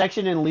like that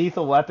section in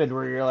Lethal Weapon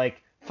where you're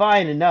like,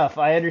 fine, enough.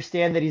 I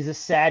understand that he's a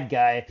sad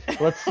guy.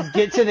 Let's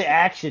get to the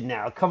action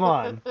now. Come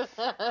on.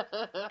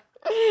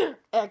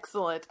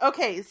 Excellent.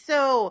 Okay,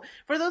 so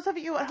for those of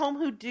you at home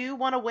who do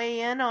want to weigh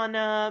in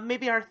on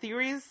maybe our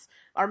theories,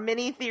 our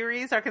mini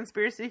theories, our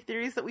conspiracy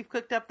theories that we've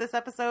cooked up this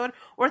episode,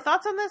 or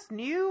thoughts on this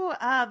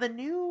the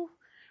new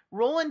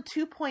Roland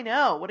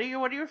 2.0. What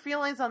are your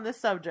feelings on this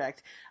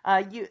subject?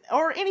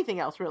 Or anything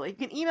else, really. You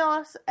can email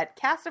us at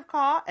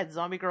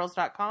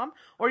castofcaw@zombiegirls.com,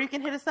 or you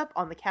can hit us up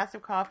on the Cast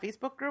of Caw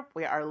Facebook group.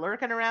 We are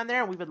lurking around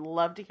there, and we would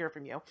love to hear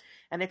from you.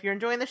 And if you're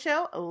enjoying the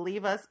show,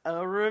 leave us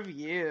a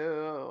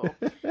review.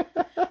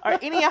 Are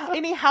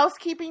any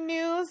housekeeping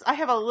news? I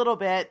have a little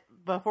bit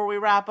before we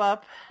wrap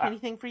up.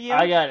 Anything for you?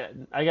 I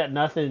got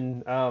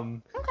nothing.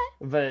 Okay.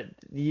 But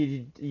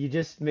you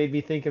just made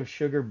me think of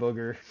Sugar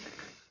Booger.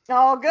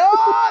 Oh,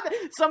 God!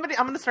 I'm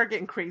going to start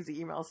getting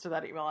crazy emails to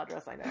that email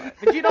address, I know it.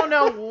 But you don't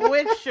know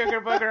which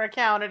Sugar Booger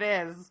account it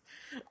is.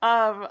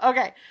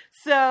 Okay,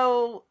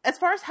 so as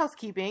far as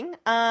housekeeping,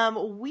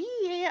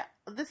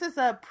 this is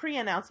a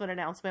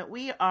announcement.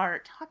 We are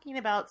talking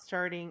about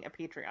starting a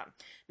Patreon.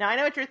 Now, I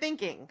know what you're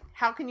thinking.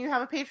 How can you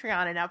have a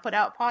Patreon and not put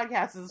out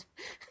podcasts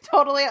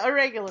totally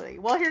irregularly?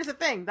 Well, here's the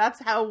thing.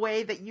 That's a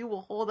way that you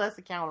will hold us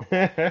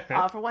accountable,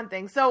 for one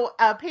thing. So,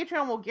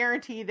 Patreon will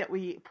guarantee that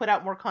we put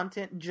out more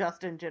content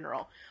just in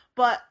general.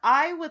 But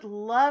I would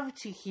love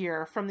to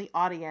hear from the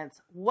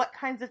audience what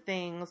kinds of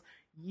things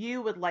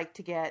you would like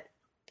to get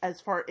as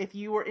far if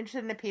you were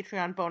interested in a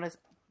Patreon bonus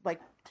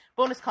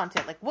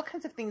content. Like, what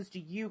kinds of things do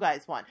you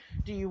guys want?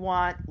 Do you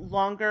want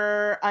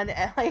longer,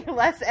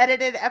 less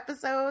edited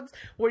episodes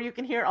where you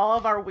can hear all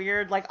of our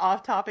weird,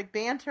 off-topic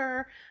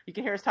banter? You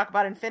can hear us talk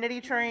about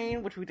Infinity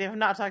Train, which we have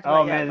not talked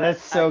about yet. Oh, man,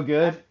 that's so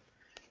good.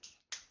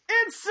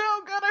 It's so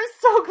good. I'm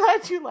so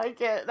glad you like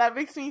it. That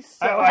makes me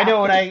so happy. I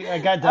know when I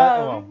got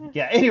done.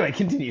 Anyway,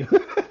 continue.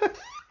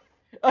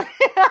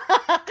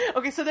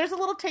 Okay, so there's a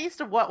little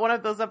taste of what one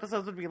of those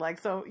episodes would be like,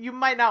 so you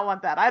might not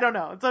want that. I don't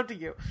know. It's up to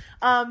you.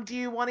 Do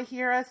you want to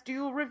hear us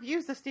do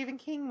reviews of Stephen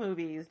King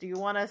movies? Do you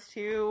want us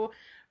to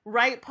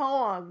write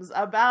poems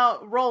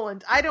about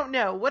Roland? I don't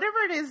know. Whatever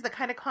it is, the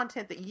kind of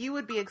content that you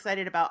would be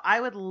excited about, I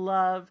would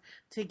love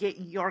to get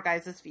your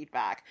guys'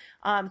 feedback.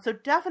 So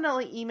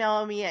definitely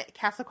email me at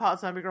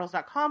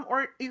castofcaw@zombiegirls.com,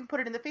 or you can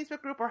put it in the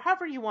Facebook group or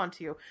however you want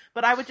to.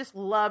 But I would just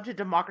love to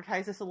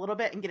democratize this a little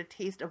bit and get a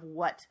taste of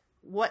what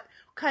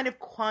kind of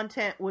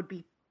content would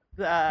be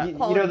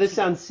this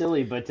sounds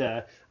silly, but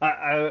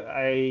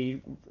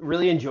I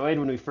really enjoyed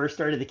when we first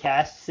started the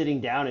cast sitting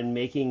down and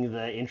making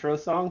the intro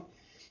song.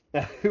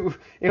 It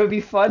would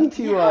be fun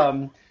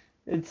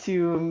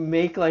to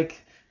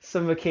make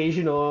some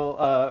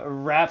occasional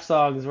rap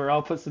songs where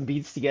I'll put some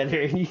beats together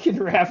and you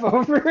can rap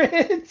over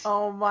it.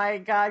 Oh my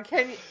God.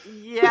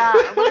 Yeah,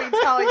 let me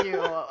tell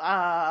you,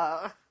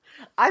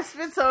 I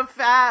spit some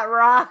fat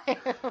rhyme.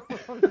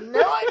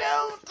 No, I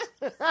don't.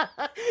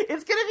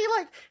 It's gonna be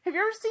like, have you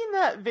ever seen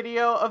that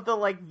video of the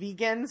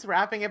vegans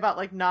rapping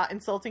about not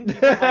insulting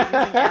people by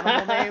using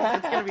animal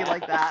names? It's gonna be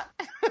like that.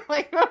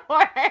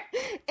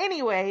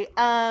 Anyway,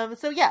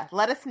 so yeah,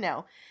 let us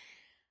know.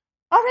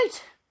 All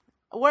right.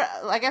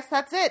 I guess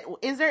that's it.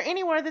 Is there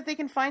anywhere that they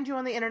can find you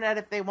on the internet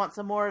if they want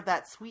some more of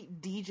that sweet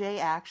DJ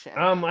action?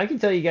 I can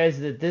tell you guys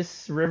that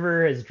this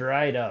river has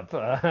dried up.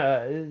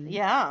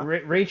 Yeah.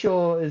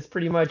 Rachel is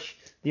pretty much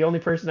the only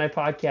person I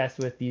podcast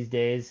with these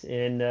days,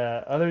 and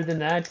other than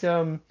that,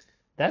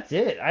 that's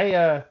it.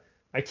 I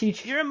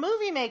teach. You're a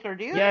movie maker,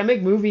 dude. Yeah, I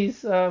make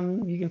movies.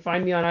 You can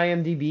find me on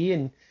IMDb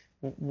and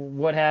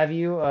what have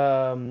you.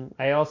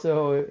 I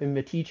also am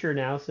a teacher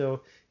now, so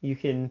you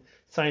can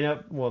sign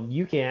up. Well,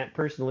 you can't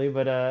personally,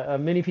 but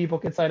many people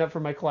can sign up for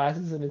my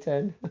classes and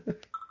attend.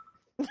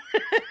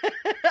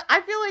 I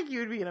feel like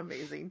you'd be an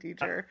amazing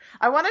teacher.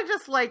 I want to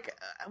just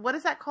what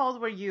is that called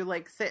where you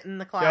sit in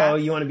the class? Oh,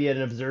 you want to be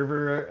an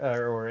observer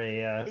or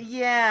a...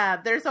 Yeah,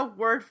 there's a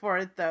word for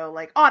it though,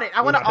 audit.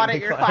 I want to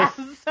audit your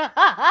class.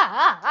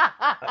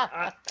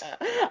 I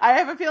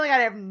have a feeling I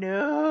have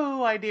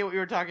no idea what you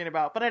were talking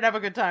about, but I'd have a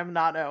good time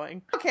not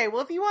knowing. Okay,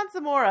 well, if you want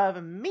some more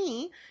of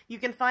me, you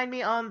can find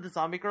me on the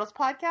Zombie Girls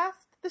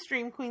podcast, the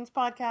Stream Queens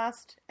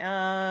podcast.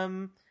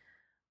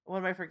 What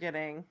am I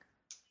forgetting?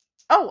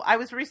 Oh, I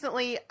was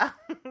recently.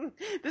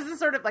 This is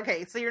sort of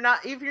okay. So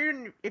if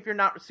you're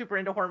not super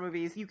into horror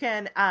movies, you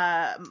can.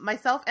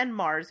 Myself and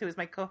Mars, who is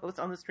my co-host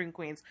on the Stream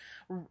Queens,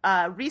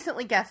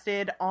 recently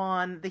guested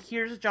on the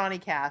Here's Johnny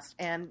cast,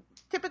 and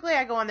typically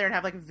I go on there and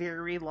have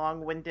very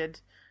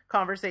long-winded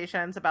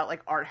conversations about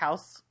like art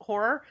house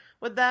horror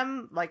with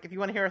them. Like if you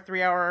want to hear a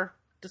 3-hour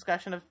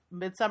discussion of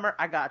Midsummer,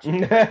 I got you.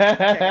 Check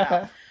it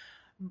out.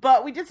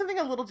 But we did something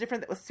a little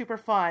different that was super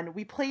fun.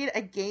 We played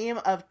a game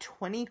of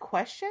 20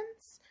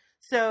 questions.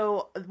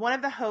 So one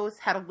of the hosts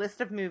had a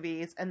list of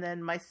movies, and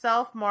then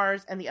myself,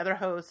 Mars, and the other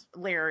host,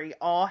 Larry,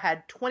 all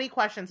had 20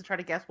 questions to try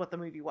to guess what the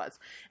movie was.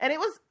 And it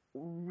was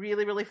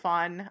really, really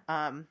fun.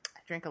 I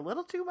drank a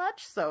little too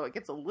much, so it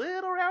gets a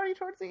little rowdy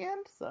towards the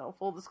end. So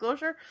full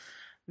disclosure,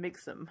 make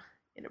some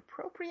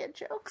inappropriate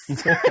jokes.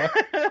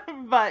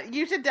 But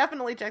you should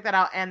definitely check that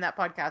out and that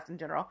podcast in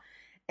general.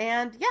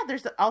 And yeah,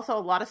 there's also a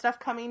lot of stuff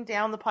coming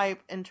down the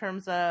pipe in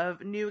terms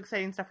of new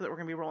exciting stuff that we're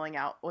going to be rolling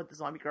out with the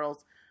Zombie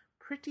Girls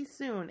pretty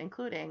soon,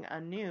 including a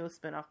new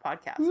spin-off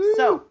podcast. Woo!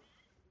 So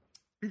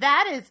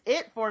that is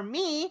it for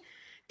me.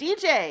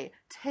 DJ,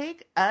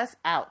 take us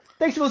out.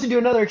 Thanks for listening to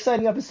another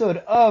exciting episode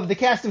of The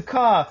Cast of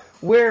Ka,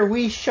 where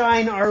we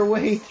shine our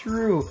way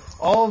through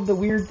all of the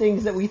weird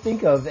things that we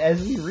think of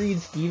as we read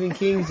Stephen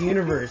King's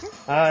universe.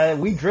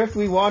 We drift,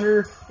 we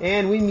wander,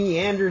 and we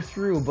meander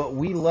through, but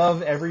we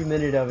love every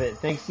minute of it.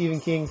 Thanks, Stephen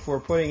King, for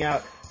putting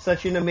out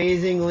such an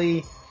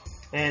amazingly,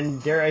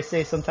 and dare I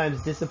say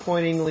sometimes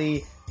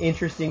disappointingly,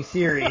 interesting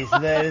series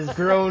that has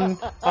grown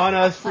on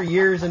us for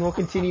years and will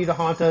continue to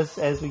haunt us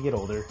as we get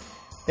older.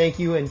 Thank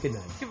you and good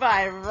night.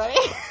 Goodbye, everybody.